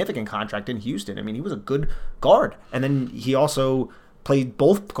really significant contract in Houston. I mean, he was a good guard, and then he also played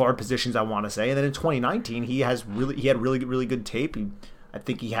both guard positions, I want to say, and then in 2019, he had really good tape. I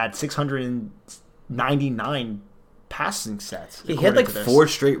think he had 699 passing sets. He had like 4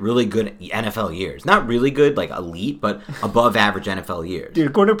 straight really good NFL years. Not really good, like elite, but above average NFL years. Dude,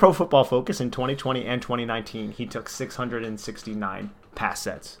 according to Pro Football Focus, in 2020 and 2019, he took 669 pass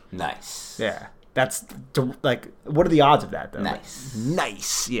sets. Nice. Yeah. That's, like, what are the odds of that, though? Nice. Like,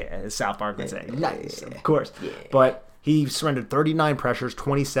 nice. Yeah, as South Park would say. Nice, of Yeah. course. Yeah. But he surrendered 39 pressures,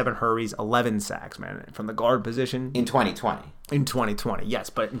 27 hurries, 11 sacks, man, from the guard position. In 2020. In 2020, yes.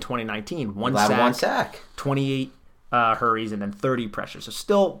 But in 2019, one sack. 28 hurries, and then 30 pressures. So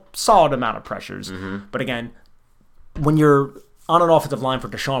still solid amount of pressures. Mm-hmm. But again, when you're on an offensive line for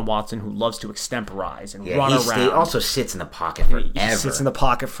Deshaun Watson, who loves to extemporize and run around. He also sits in the pocket forever. He sits in the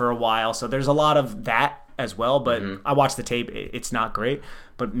pocket for a while. So there's a lot of that as well. But I watched the tape. It's not great.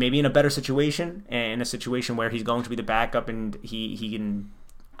 But maybe in a better situation, and in a situation where he's going to be the backup and he can,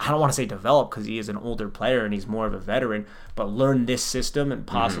 I don't want to say develop because he is an older player and he's more of a veteran, but learn this system and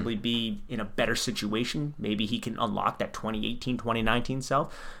possibly be in a better situation. Maybe he can unlock that 2018, 2019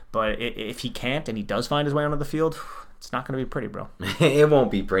 self. But if he can't and he does find his way onto the field, It's not going to be pretty, bro. It won't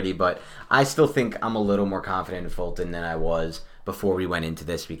be pretty, but I still think I'm a little more confident in Fulton than I was before we went into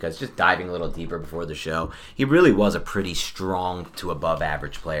this, because just diving a little deeper before the show, he really was a pretty strong to above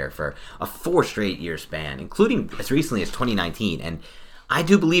average player for a 4 straight year span, including as recently as 2019. And I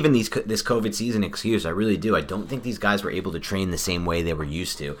do believe in this COVID season excuse. I really do. I don't think these guys were able to train the same way they were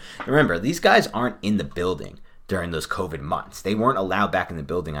used to. Remember, these guys aren't in the building during those COVID months. They weren't allowed back in the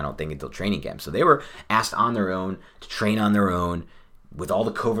building, I don't think, until training camp. So they were asked on their own to train on their own with all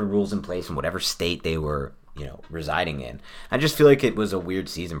the COVID rules in place in whatever state they were, residing in. I just feel like it was a weird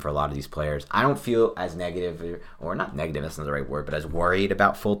season for a lot of these players. I don't feel as negative, or not negative, that's not the right word, but as worried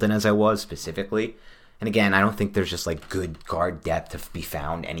about Fulton as I was specifically. And again, I don't think there's just good guard depth to be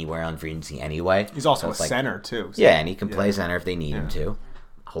found anywhere on free agency anyway. He's also a center too. So. Yeah, and he can play center if they need him to.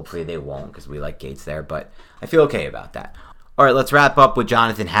 Hopefully they won't, because we like Gates there, but I feel okay about that. All right, let's wrap up with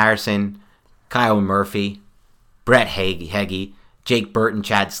Jonathan Harrison, Kyle Murphy, Brett Heggie, Jake Burton,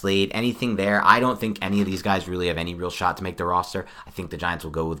 Chad Slade, anything there. I don't think any of these guys really have any real shot to make the roster. I think the Giants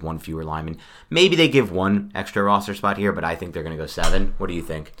will go with 1 fewer lineman. Maybe they give 1 extra roster spot here, but I think they're going to go 7. What do you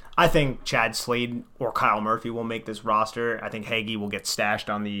think? I think Chad Slade or Kyle Murphy will make this roster. I think Hagee will get stashed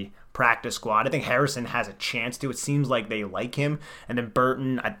on the practice squad. I think Harrison has a chance to. It seems like they like him. And then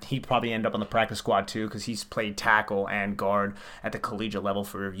Burton, he'd probably end up on the practice squad too, because he's played tackle and guard at the collegiate level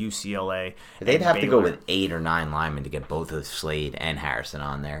for UCLA. They'd have to go with 8 or 9 linemen to get both of Slade and Harrison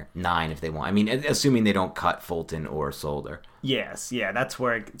on there. 9 if they want. I mean, assuming they don't cut Fulton or Solder. Yes, yeah, that's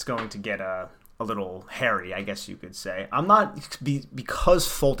where it's going to get a little hairy, I guess you could say. I'm not, because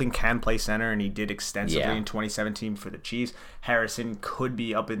Fulton can play center, and he did extensively in 2017 for the Chiefs, Harrison could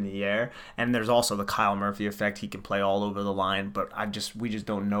be up in the air. And there's also the Kyle Murphy effect. He can play all over the line, but we just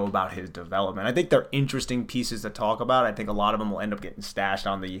don't know about his development. I think they're interesting pieces to talk about. I think a lot of them will end up getting stashed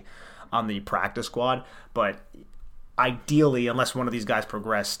on the practice squad. But ideally, unless one of these guys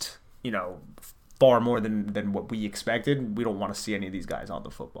progressed, far more than what we expected, we don't want to see any of these guys on the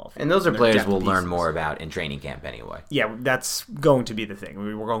football field. And those are players we'll learn more about in training camp anyway. Yeah, that's going to be the thing.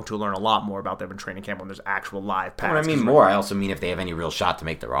 We're going to learn a lot more about them in training camp when there's actual live pads. When I mean more, I also mean if they have any real shot to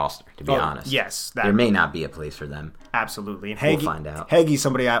make the roster, to be honest. Yes. There may not be a place for them. Absolutely. And we'll find out. Hagee's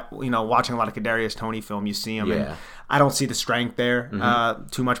somebody, watching a lot of Kadarius Toney film, you see him. Yeah. And I don't see the strength there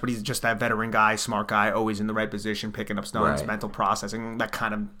too much, but he's just that veteran guy, smart guy, always in the right position, picking up stones, mental processing, that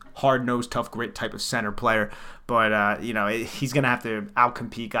kind of hard-nosed, tough, grit type of center player. But, he's going to have to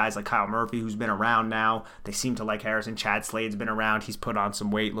outcompete guys like Kyle Murphy, who's been around now. They seem to like Harrison. Chad Slade's been around. He's put on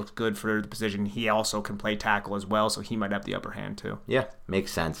some weight, looks good for the position. He also can play tackle as well, so he might have the upper hand too. Yeah,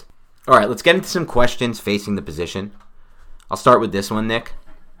 makes sense. All right, let's get into some questions facing the position. I'll start with this one, Nick.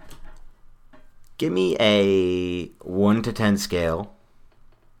 Give me a 1 to 10 scale.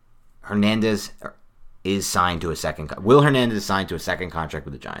 Hernandez is signed to a second. Will Hernandez is signed to a second contract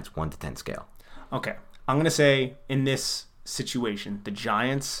with the Giants? 1 to 10 scale. Okay, I'm gonna say in this situation, the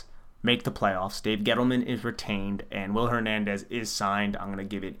Giants make the playoffs. Dave Gettleman is retained, and Will Hernandez is signed. I'm gonna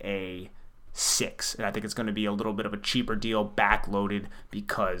give it a 6, and I think it's going to be a little bit of a cheaper deal, backloaded,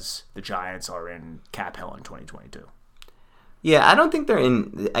 because the Giants are in cap hell in 2022. Yeah, I don't think they're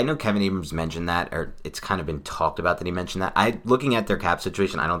in. I know Kevin Abrams mentioned that, or it's kind of been talked about that he mentioned that. Looking at their cap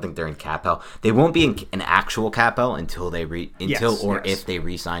situation, I don't think they're in cap hell. They won't be in an actual cap hell until if they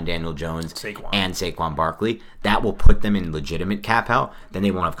re-sign Daniel Jones and Saquon Barkley. That will put them in legitimate cap hell. Then they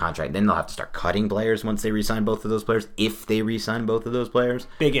won't have contract. Then they'll have to start cutting players once they re-sign both of those players. If they re-sign both of those players,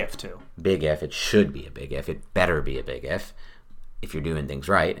 big if too. Big if. It should be a big if. It better be a big if you're doing things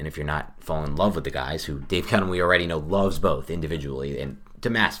right, and if you're not falling in love with the guys who Dave Gettleman, we already know, loves both individually and to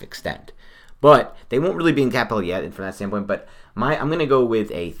massive extent. But they won't really be in cap hell yet from that standpoint, but I'm going to go with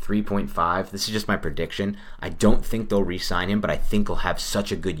a 3.5. This is just my prediction. I don't think they'll re-sign him, but I think he'll have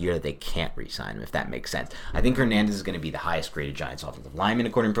such a good year that they can't re-sign him, if that makes sense. I think Hernandez is going to be the highest graded Giants offensive lineman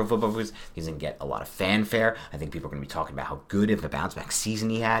according to Pro Football Focus. He's going to get a lot of fanfare. I think people are going to be talking about how good of a bounce back season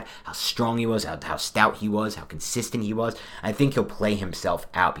he had, how strong he was, how stout he was, how consistent he was. I think he'll play himself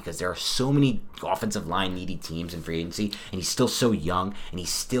out because there are so many offensive line needy teams in free agency, and he's still so young, and he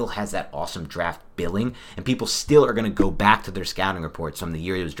still has that awesome draft billing, and people still are going to go back to their scouting reports from the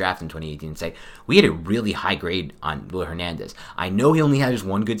year he was drafted in 2018 and say, we had a really high grade on Will Hernandez. I know he only had his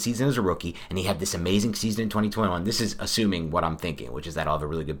one good season as a rookie, and he had this amazing season in 2021. This is assuming what I'm thinking, which is that I'll have a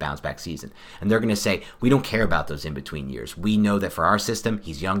really good bounce back season. And they're going to say, we don't care about those in-between years. We know that for our system,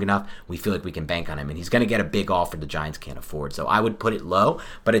 he's young enough, we feel like we can bank on him, and he's going to get a big offer the Giants can't afford. So I would put it low,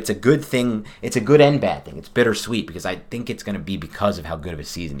 but it's a good thing. It's a good and bad thing. It's bittersweet because I think it's going to be because of how good of a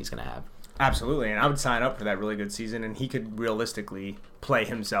season he's going to have. Absolutely, and I would sign up for that really good season, and he could realistically play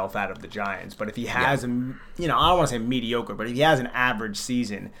himself out of the Giants. But if he has I don't want to say mediocre, but if he has an average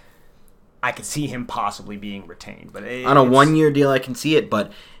season, I could see him possibly being retained. But on a 1-year deal, I can see it,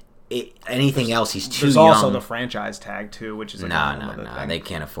 but anything else, he's too young. There's also the franchise tag, too, which is No. They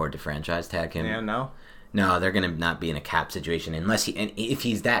can't afford to franchise tag him. Yeah, no? No, they're going to not be in a cap situation unless and if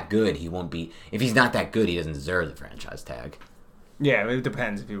he's that good, he won't be. If he's not that good, he doesn't deserve the franchise tag. Yeah, it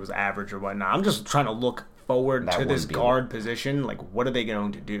depends if he was average or whatnot. I'm just trying to look forward to this guard position. Like, what are they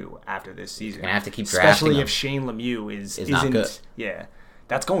going to do after this season? They're going to have to keep drafting Especially him. if Shane Lemieux isn't not good. Yeah,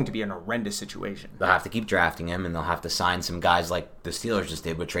 that's going to be an horrendous situation. They'll have to keep drafting him, and they'll have to sign some guys like the Steelers just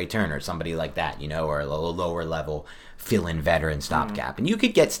did with Trey Turner, somebody like that, or a little lower level fill-in veteran stopgap. And you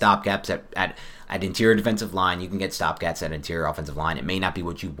could get stopgaps at interior defensive line. You can get stopgaps at interior offensive line. It may not be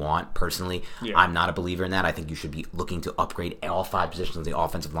what you want. Personally, I'm not a believer in that. I think you should be looking to upgrade all 5 positions of the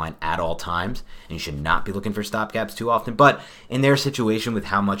offensive line at all times, and you should not be looking for stopgaps too often. But in their situation, with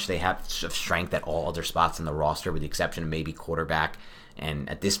how much they have of strength at all other spots in the roster, with the exception of maybe quarterback, and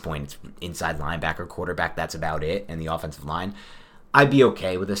at this point it's inside linebacker, quarterback, that's about it, and the offensive line, I'd be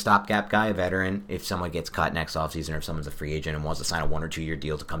okay with a stopgap guy, a veteran, if someone gets cut next offseason or if someone's a free agent and wants to sign a 1 or 2 year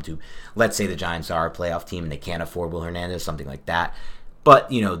deal to come to, let's say the Giants are a playoff team and they can't afford Will Hernandez, something like that. But,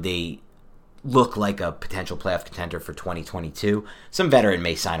 they look like a potential playoff contender for 2022. Some veteran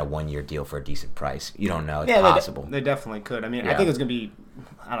may sign a 1 year deal for a decent price. You don't know. It's possible. They definitely could. I mean, I think it's going to be,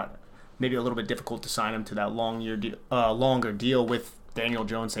 maybe a little bit difficult to sign him to that longer deal with Daniel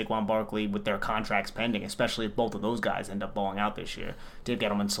Jones, Saquon Barkley, with their contracts pending, especially if both of those guys end up balling out this year. Dave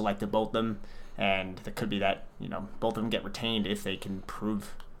Gettleman selected both of them, and it could be that, both of them get retained if they can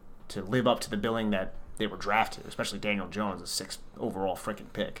prove to live up to the billing that they were drafted, especially Daniel Jones, a 6th overall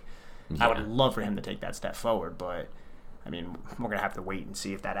freaking pick. Yeah. I would love for him to take that step forward, but we're going to have to wait and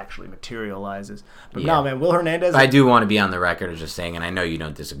see if that actually materializes. But no, man, Will Hernandez... I do want to be on the record as just saying, and I know you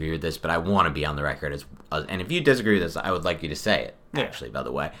don't disagree with this, but I want to be on the record as... And if you disagree with this, I would like you to say it, actually, by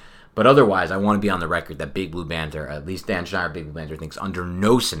the way. But otherwise, I want to be on the record that Big Blue Banter, at least Dan Schneider, Big Blue Banter, thinks under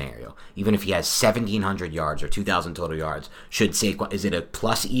no scenario, even if he has 1,700 yards or 2,000 total yards, should Saquon... Is it a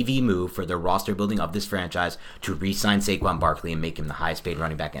plus EV move for the roster building of this franchise to re-sign Saquon Barkley and make him the highest paid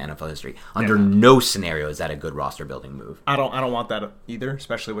running back in NFL history? Under no scenario is that a good roster building move. I don't want that either,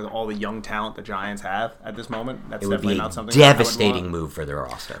 especially with all the young talent the Giants have at this moment. That's definitely not something. It would be a devastating move for their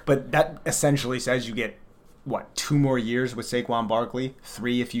roster. But that essentially says you get 2 more years with Saquon Barkley,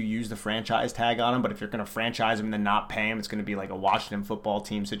 3 if you use the franchise tag on him, but if you're going to franchise him and then not pay him, it's going to be like a Washington football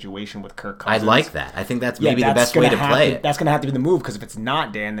team situation with Kirk Cousins. I like that. I think that's maybe the best way to play it. That's going to have to be the move, because if it's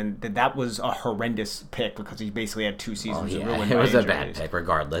not, Dan, then that was a horrendous pick, because he basically had 2 seasons ruined. It was a bad pick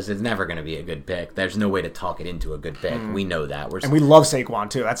regardless. It's never going to be a good pick. There's no way to talk it into a good pick. We know that. And we love Saquon,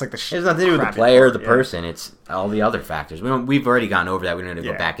 too. That's like the shit. It has nothing to do with the player or the person. It's all the other factors. We've already gone over that. We don't need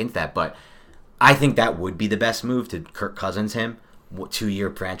to go back into that, but I think that would be the best move, to Kirk Cousins him,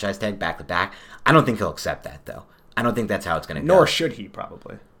 2-year franchise tag back-to-back. I don't think he'll accept that, though. I don't think that's how it's going to go. Nor should he,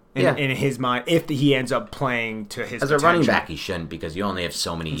 probably. In his mind, if he ends up playing to his potential. As a running back, he shouldn't, because you only have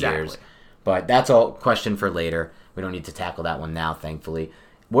so many years. But that's all question for later. We don't need to tackle that one now, thankfully.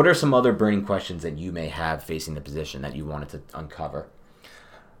 What are some other burning questions that you may have facing the position that you wanted to uncover?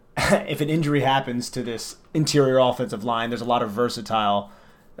 If an injury happens to this interior offensive line, there's a lot of versatile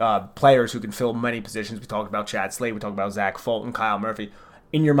players who can fill many positions. We talked about Chad Slade, we talked about Zach Fulton, Kyle Murphy.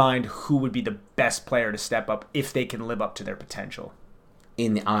 In your mind, who would be the best player to step up if they can live up to their potential?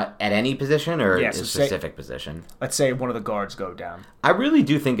 At any position or a specific position? Let's say one of the guards go down. I really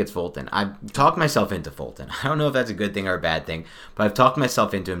do think it's Fulton. I've talked myself into Fulton. I don't know if that's a good thing or a bad thing, but I've talked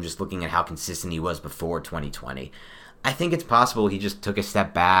myself into him just looking at how consistent he was before 2020. I think it's possible he just took a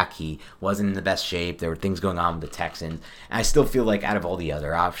step back. He wasn't in the best shape. There were things going on with the Texans. And I still feel like out of all the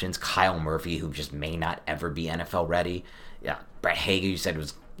other options, Kyle Murphy, who just may not ever be NFL ready. Yeah, Brett Hager, you said,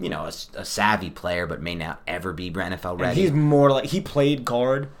 was a savvy player, but may not ever be NFL ready. And he's more like, he played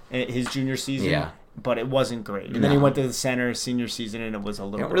guard in his junior season, but it wasn't great. And then he went to the center senior season, and it was a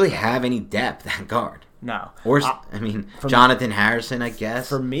little. They don't really have any depth at guard. No. Or Jonathan Harrison, I guess.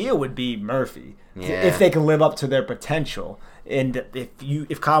 For me, it would be Murphy. Yeah. If they can live up to their potential. And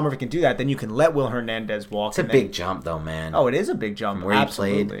if Kyle Murphy can do that, then you can let Will Hernandez walk. It's a big jump, though, man. Oh, it is a big jump. Where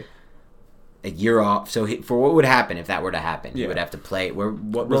absolutely. He played a year off. So for what would happen if that were to happen? He would have to play.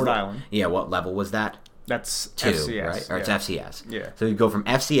 Rhode Island. Yeah, what level was that? That's 2, FCS, right? Or it's FCS. Yeah. So you go from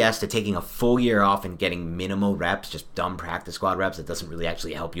FCS to taking a full year off and getting minimal reps, just dumb practice squad reps that doesn't really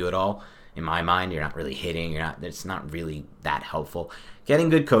actually help you at all. In my mind, you're not really hitting. It's not really that helpful. Getting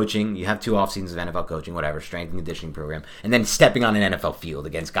good coaching, you have 2 off seasons of NFL coaching, whatever, strength and conditioning program, and then stepping on an NFL field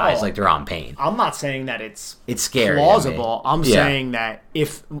against guys like Daron Payne. I'm not saying that it's scary, plausible. I'm saying that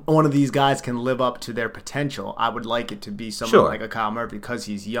if one of these guys can live up to their potential, I would like it to be someone like a Kyle Murphy because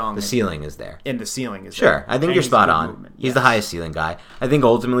he's young. The ceiling is there. And the ceiling is there. Sure, I think you're spot on. He's the highest ceiling guy. I think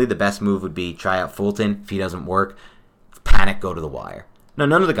ultimately the best move would be try out Fulton. If he doesn't work, panic, go to the wire. No,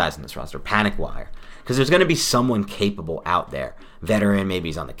 none of the guys in this roster, panic wire. Because there's going to be someone capable out there. Veteran, maybe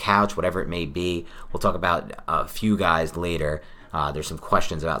he's on the couch, whatever it may be. We'll talk about a few guys later. There's some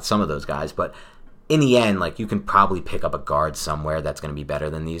questions about some of those guys. But in the end, like, you can probably pick up a guard somewhere that's going to be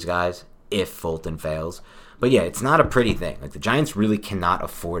better than these guys if Fulton fails. But yeah, it's not a pretty thing. Like, the Giants really cannot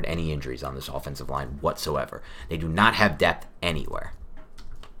afford any injuries on this offensive line whatsoever. They do not have depth anywhere.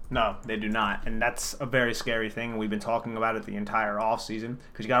 No, they do not. And that's a very scary thing. We've been talking about it the entire offseason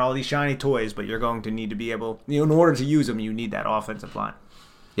because you got all these shiny toys, but you're going to need to be able, in order to use them, you need that offensive line.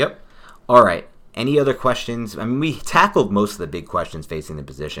 Yep. All right. Any other questions? I mean, we tackled most of the big questions facing the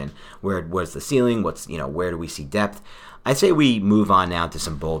position. Where's the ceiling? Where do we see depth? I'd say we move on now to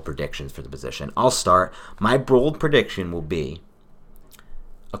some bold predictions for the position. I'll start. My bold prediction will be,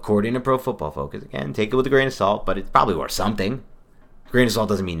 according to Pro Football Focus, again, take it with a grain of salt, but it's probably worth something. Grain of salt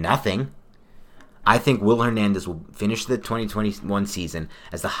doesn't mean nothing. I think Will Hernandez will finish the 2021 season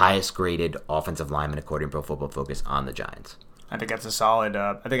as the highest graded offensive lineman according to Pro Football Focus on the Giants. I think that's a solid.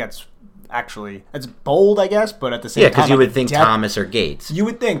 I think that's bold, I guess, but at the same time, because you would think Thomas or Gates. You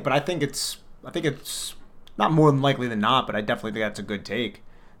would think, but I think it's not more than likely than not. But I definitely think that's a good take.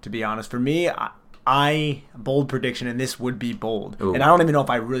 To be honest, for me, bold prediction, and this would be bold. Ooh. And I don't even know if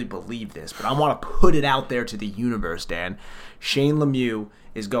I really believe this, but I want to put it out there to the universe, Dan. Shane Lemieux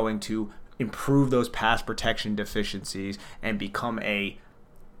is going to improve those pass protection deficiencies and become a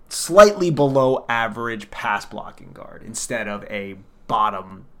slightly below average pass blocking guard instead of a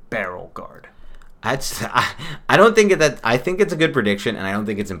bottom barrel guard. I don't think that. I think it's a good prediction, and I don't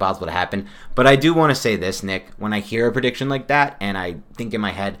think it's impossible to happen. But I do want to say this, Nick. When I hear a prediction like that, and I think in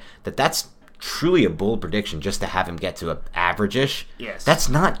my head that that's truly a bold prediction just to have him get to an average-ish, yes, that's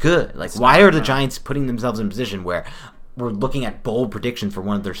not good. Like, why are the Giants putting themselves in a position where we're looking at bold predictions for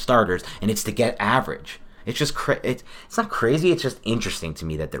one of their starters, and it's to get average? It's just it's not crazy. It's just interesting to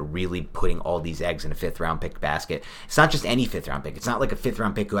me that they're really putting all these eggs in a 5th-round pick basket. It's not just any 5th-round pick. It's not like a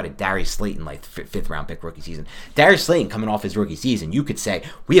 5th-round pick who had a Darius Slayton like 5th-round pick rookie season. Darius Slayton coming off his rookie season, you could say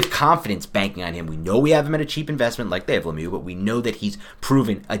we have confidence banking on him. We know we have him at a cheap investment like they have Lemieux, but we know that he's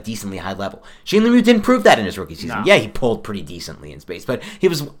proven a decently high level. Shane Lemieux didn't prove that in his rookie season. No. Yeah, he pulled pretty decently in space, but he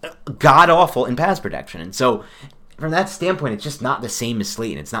was god awful in pass protection, and so. From that standpoint, it's just not the same as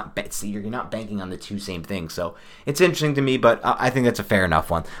Slayton. It's not you're not banking on the two same things. So it's interesting to me, but I think that's a fair enough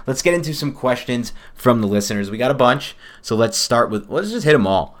one. Let's get into some questions from the listeners. We got a bunch, so let's just hit them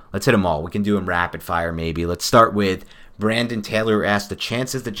all. Let's hit them all. We can do them rapid fire maybe. Let's start with Brandon Taylor, who asked the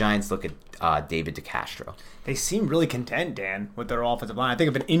chances the Giants look at David DeCastro. They seem really content, Dan, with their offensive line. I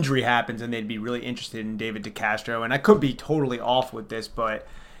think if an injury happens, then they'd be really interested in David DeCastro. And I could be totally off with this, but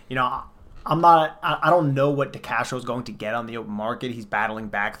I don't know what DeCastro is going to get on the open market. He's battling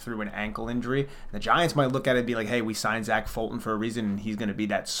back through an ankle injury. The Giants might look at it and be like, hey, we signed Zach Fulton for a reason, and he's going to be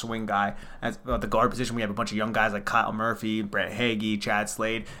that swing guy. At the guard position, we have a bunch of young guys like Kyle Murphy, Brett Hagee, Chad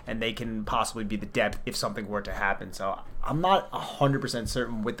Slade, and they can possibly be the depth if something were to happen. So I'm not 100%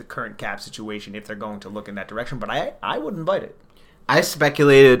 certain with the current cap situation if they're going to look in that direction, but I would invite it. I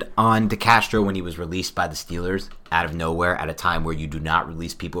speculated on DeCastro when he was released by the Steelers out of nowhere at a time where you do not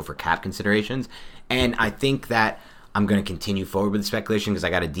release people for cap considerations. And I think that I'm going to continue forward with the speculation because I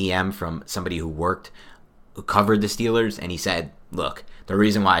got a DM from somebody who covered the Steelers, and he said, look, the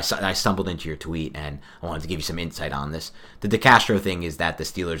reason why I stumbled into your tweet, and I wanted to give you some insight on this, the DeCastro thing is that the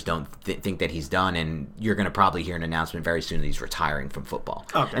Steelers don't think that he's done, and you're going to probably hear an announcement very soon that he's retiring from football.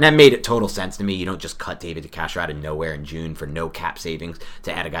 Okay. And that made total sense to me. You don't just cut David DeCastro out of nowhere in June for no cap savings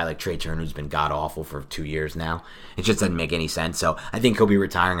to add a guy like Trey Turner who's been god-awful for 2 years now. It just doesn't make any sense. So I think he'll be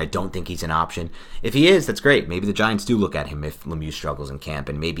retiring. I don't think he's an option. If he is, that's great. Maybe the Giants do look at him if Lemieux struggles in camp,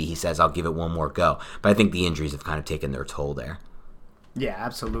 and maybe he says, I'll give it one more go. But I think the injuries have kind of taken their toll there. Yeah,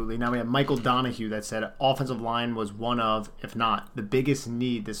 absolutely. Now we have Michael Donahue that said offensive line was one of, if not, the biggest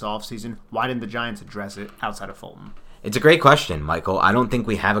need this offseason. Why didn't the Giants address it outside of Fulton? It's a great question, Michael. I don't think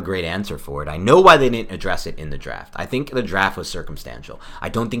we have a great answer for it. I know why they didn't address it in the draft. I think the draft was circumstantial. I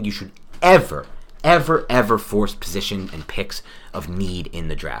don't think you should ever ever force position and picks of need in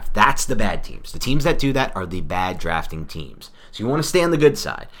the draft. That's the bad teams. The teams that do that are the bad drafting teams. So you want to stay on the good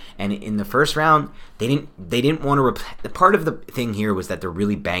side. And in the first round, they didn't want to part of the thing here was that they're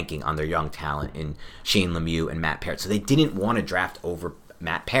really banking on their young talent in Shane Lemieux and Matt Parrott. So they didn't want to draft over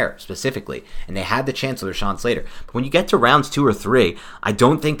Matt Parrott specifically, and they had the chance with Rashawn Slater. But when you get to rounds 2 or 3, I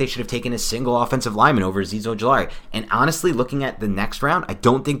don't think they should have taken a single offensive lineman over Azeez Ojulari. And honestly, looking at the next round, I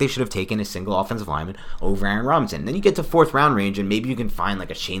don't think they should have taken a single offensive lineman over Aaron Robinson. Then you get to 4th round range, and maybe you can find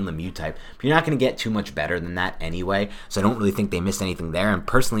like a Shane Lemieux type, but you're not going to get too much better than that anyway. So I don't really think they missed anything there. And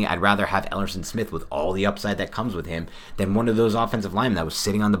personally, I'd rather have Ellerson Smith with all the upside that comes with him than one of those offensive linemen that was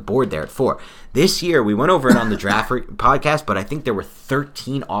sitting on the board there at 4. This year, we went over it on the draft podcast, but I think there were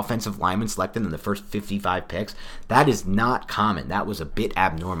 13 offensive linemen selected in the first 55 picks. That is not common. That was a bit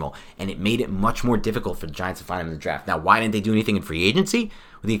abnormal, and it made it much more difficult for the Giants to find them in the draft. Now, why didn't they do anything in free agency?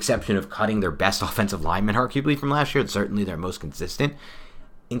 With the exception of cutting their best offensive lineman, arguably, from last year, certainly their most consistent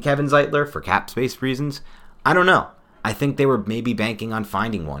in Kevin Zeitler for cap space reasons. I don't know. I think they were maybe banking on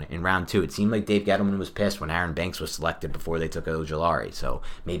finding one in round 2. It seemed like Dave Gettleman was pissed when Aaron Banks was selected before they took Ojulari, so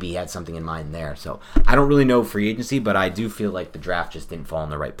maybe he had something in mind there. So I don't really know free agency, but I do feel like the draft just didn't fall in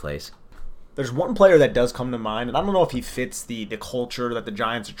the right place. There's one player that does come to mind, and I don't know if he fits the culture that the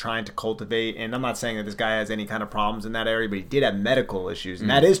Giants are trying to cultivate, and I'm not saying that this guy has any kind of problems in that area, but he did have medical issues, and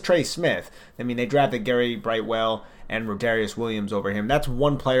that is Trey Smith. I mean, they drafted Gary Brightwell and Rodarius Williams over him. That's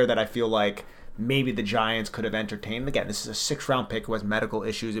one player that I feel like maybe the Giants could have entertained. Again, this is a 6th-round pick who has medical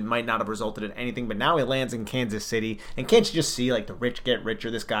issues. It might not have resulted in anything, but now he lands in Kansas City. And can't you just see, like, the rich get richer?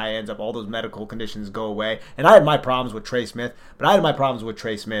 This guy ends up, all those medical conditions go away. And I had my problems with Trey Smith, but I had my problems with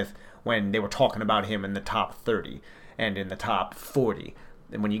Trey Smith when they were talking about him in the top 30 and in the top 40.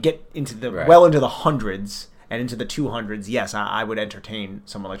 And when you get into the well into the hundreds and into the 200s, yes, I would entertain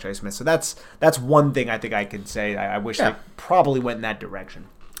someone like Trey Smith. So that's one thing I think I could say. I wish they probably went in that direction.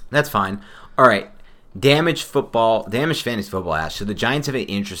 That's fine. All right. Damaged Fantasy Football asks, should the Giants have an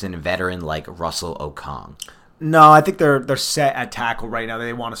interest in a veteran like Russell Okung? No, I think they're set at tackle right now.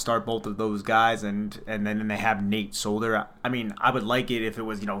 They want to start both of those guys, and then they have Nate Solder. I mean, I would like it if it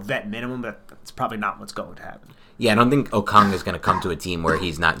was, vet minimum, but that's probably not what's going to happen. Yeah, I don't think Okung is going to come to a team where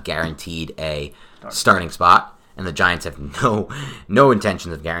he's not guaranteed a starting spot, and the Giants have no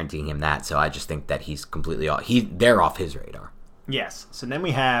intention of guaranteeing him that. So I just think that he's completely off. They're off his radar. Yes. So then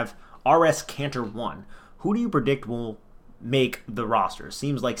we have RS Cantor 1. Who do you predict will make the roster?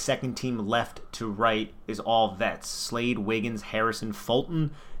 Seems like second team left to right is all vets. Slade, Wiggins, Harrison,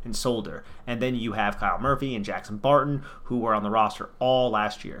 Fulton, and Solder. And then you have Kyle Murphy and Jackson Barton, who were on the roster all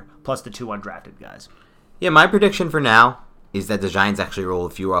last year, plus the 2 undrafted guys. Yeah, my prediction for now is that the Giants actually roll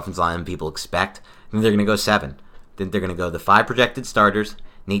with fewer offensive linemen than people expect. I think they're going to go 7. Then they're going to go the 5 projected starters,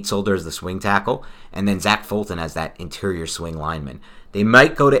 Nate Solder as the swing tackle, and then Zach Fulton as that interior swing lineman. They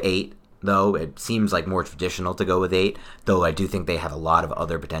might go to 8, though. It seems like more traditional to go with 8, though I do think they have a lot of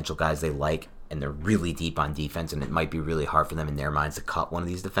other potential guys they like, and they're really deep on defense, and it might be really hard for them in their minds to cut one of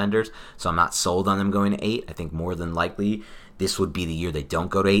these defenders. So I'm not sold on them going to 8. I think more than likely this would be the year they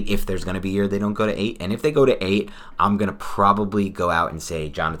don't go to 8, if there's going to be a year they don't go to 8. And if they go to 8, I'm going to probably go out and say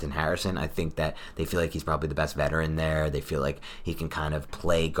Jonathan Harrison. I think that they feel like he's probably the best veteran there. They feel like he can kind of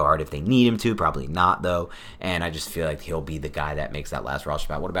play guard if they need him to. Probably not, though. And I just feel like he'll be the guy that makes that last roster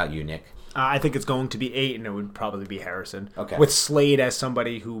spot. What about you, Nick? I think it's going to be 8, and it would probably be Harrison. Okay. With Slade as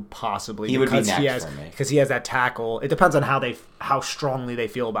somebody who possibly he would be next for me, because he has that tackle. It depends on how strongly they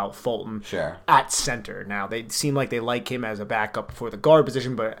feel about Fulton. Sure. At center. Now they seem like they like him as a backup for the guard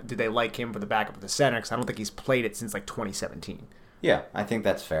position, but do they like him for the backup of the center? Because I don't think he's played it since like 2017. Yeah, I think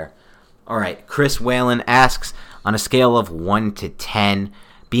that's fair. All right, Chris Whalen asks, on a scale of 1 to 10,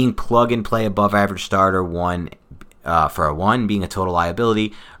 being plug and play above average starter, for a 1 being a total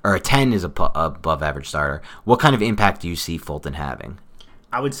liability, or a 10 is above average starter, what kind of impact do you see Fulton having?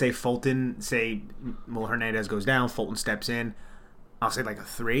 I would say Fulton, Will Hernandez goes down, Fulton steps in. I'll say like a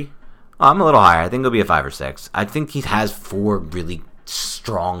 3. I'm a little higher. I think it'll be a 5 or 6. I think he has 4 really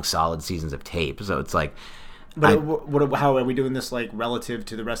strong, solid seasons of tape, so it's like... But how are we doing this like relative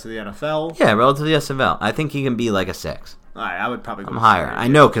to the rest of the NFL? Yeah, relative to the SFL. I think he can be like a 6. All right, I would probably go higher. 3. I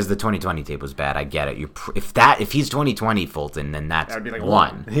know because the 2020 tape was bad. I get it. If he's 2020 Fulton, then that's that would be like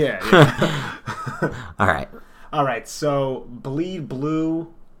 1. Yeah. All right. So Bleed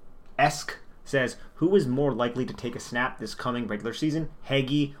Blue-esque says, who is more likely to take a snap this coming regular season,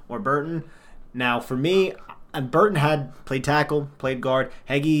 Heggie or Burton? Now, for me, Burton had played tackle, played guard.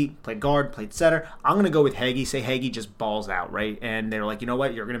 Heggie played guard, played center. I'm going to go with Heggie. Say Heggie just balls out, right? And they're like, you know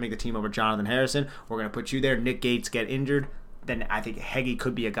what? You're going to make the team over Jonathan Harrison. We're going to put you there. Nick Gates get injured. then I think Heggie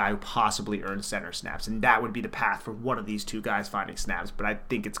could be a guy who possibly earns center snaps, and that would be the path for one of these two guys finding snaps, but I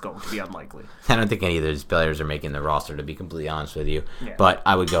think it's going to be unlikely. I don't think any of those players are making the roster, to be completely honest with you, Yeah. but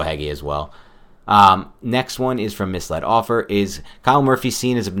I would go Heggie as well. Next one is from Misled Offer. Is Kyle Murphy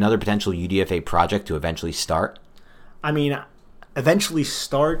seen as another potential UDFA project to eventually start? I mean, eventually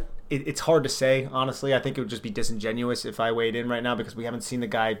start, it's hard to say, honestly. I think it would just be disingenuous if I weighed in right now because we haven't seen the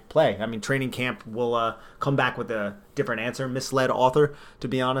guy play. I mean, training camp will come back with a different answer, Misled Author, to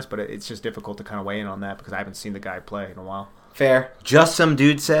be honest, but it's just difficult to kind of weigh in on that because I haven't seen the guy play in a while. Fair. Just Some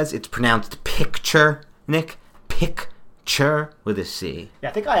Dude says it's pronounced picture, Nick. Picture with a C. Yeah,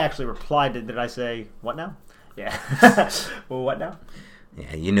 I think I actually replied. Did I say, what now? Yeah. Well, what now?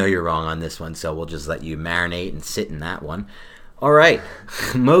 Yeah, you know you're wrong on this one, so we'll just let you marinate and sit in that one. All right.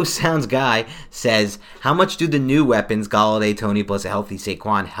 Mo Sounds Guy says, how much do the new weapons, Golladay, Toney, plus a healthy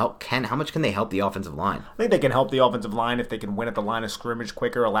Saquon, how much can they help the offensive line? I think they can help the offensive line if they can win at the line of scrimmage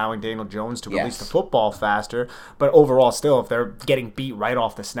quicker, allowing Daniel Jones to release the football faster. But overall, still, if they're getting beat right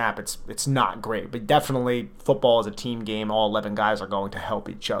off the snap, it's not great. But definitely, football is a team game. All 11 guys are going to help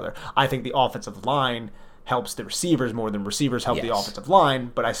each other. I think the offensive line helps the receivers more than receivers help the offensive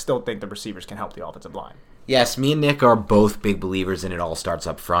line, but I still think the receivers can help the offensive line. Yes, me and Nick are both big believers in it all starts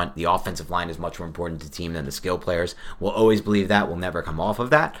up front. The offensive line is much more important to the team than the skill players. We'll always believe that. We'll never come off of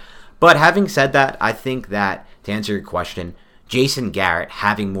that. But having said that, I think that, to answer your question, Jason Garrett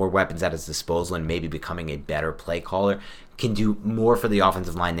having more weapons at his disposal and maybe becoming a better play caller can do more for the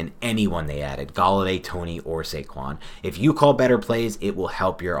offensive line than anyone they added, Golladay, Toney, or Saquon. If you call better plays, it will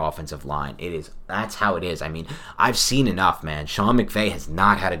help your offensive line. That's how it is. I mean, I've seen enough, man. Sean McVay has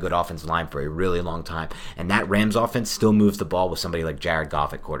not had a good offensive line for a really long time, and that Rams offense still moves the ball with somebody like Jared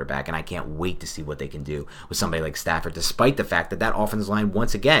Goff at quarterback, and I can't wait to see what they can do with somebody like Stafford, despite the fact that that offensive line,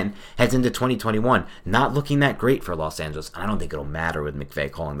 once again, heads into 2021 not looking that great for Los Angeles. I don't think it'll matter with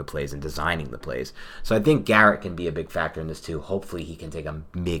McVay calling the plays and designing the plays. So I think Garrett can be a big factor in this too. Hopefully he can take a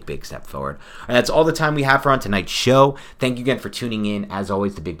big step forward. All right, that's all the time we have for on tonight's show. Thank you again for tuning in, as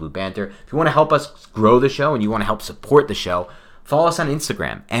always, to Big Blue Banter. If you want to help us grow the show and you want to help support the show, follow us on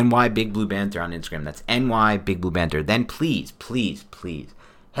Instagram, NY Big Blue Banter on Instagram. That's NY Big Blue Banter. Then please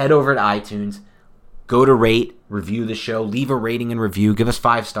head over to iTunes, go to rate, review the show, leave a rating and review, give us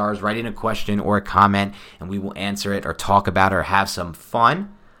 5 stars, write in a question or a comment, and we will answer it or talk about it or have some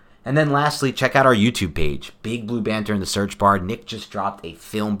fun. And then lastly, check out our YouTube page, Big Blue Banter in the search bar. Nick just dropped a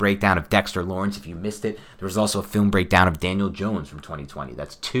film breakdown of Dexter Lawrence. If you missed it, there was also a film breakdown of Daniel Jones from 2020.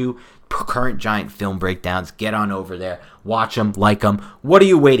 That's 2 current Giant film breakdowns. Get on over there, watch them, like them. What are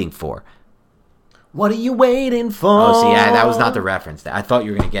you waiting for? What are you waiting for? Oh, see, that was not the reference. I thought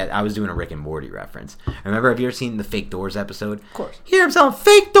you were going to get... I was doing a Rick and Morty reference. Remember, have you ever seen the Fake Doors episode? Of course. Here, I'm selling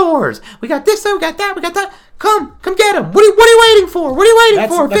fake doors. We got this, we got that, we got that. Come get them. What are you waiting for? What are you waiting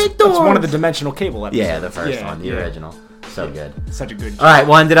for? Fake doors. That's one of the Dimensional Cable episodes. Yeah, the first one, the original. So good. Such a good job. All right,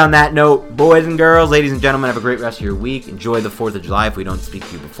 we'll end it on that note. Boys and girls, ladies and gentlemen, have a great rest of your week. Enjoy the 4th of July if we don't speak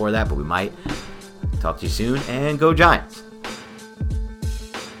to you before that, but we might. Talk to you soon, and go Giants.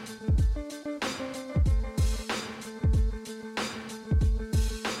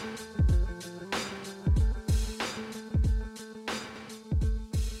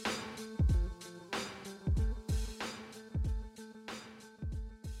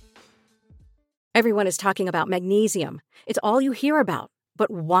 Everyone is talking about magnesium. It's all you hear about. But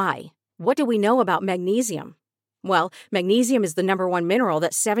why? What do we know about magnesium? Well, magnesium is the #1 mineral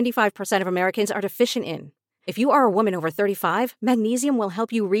that 75% of Americans are deficient in. If you are a woman over 35, magnesium will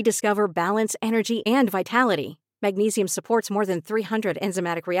help you rediscover balance, energy, and vitality. Magnesium supports more than 300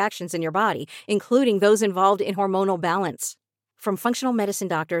 enzymatic reactions in your body, including those involved in hormonal balance. From functional medicine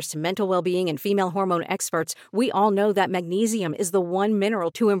doctors to mental well-being and female hormone experts, we all know that magnesium is the one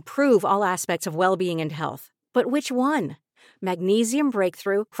mineral to improve all aspects of well-being and health. But which one? Magnesium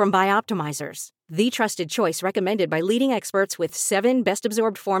Breakthrough from Bioptimizers, the trusted choice recommended by leading experts with 7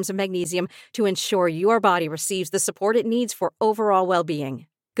 best-absorbed forms of magnesium to ensure your body receives the support it needs for overall well-being.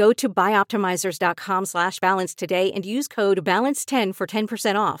 Go to bioptimizers.com/balance today and use code BALANCE10 for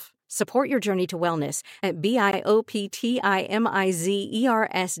 10% off. Support your journey to wellness at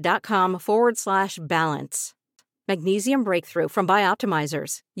bioptimizers.com/balance. Magnesium Breakthrough from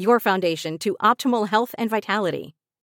Bioptimizers, your foundation to optimal health and vitality.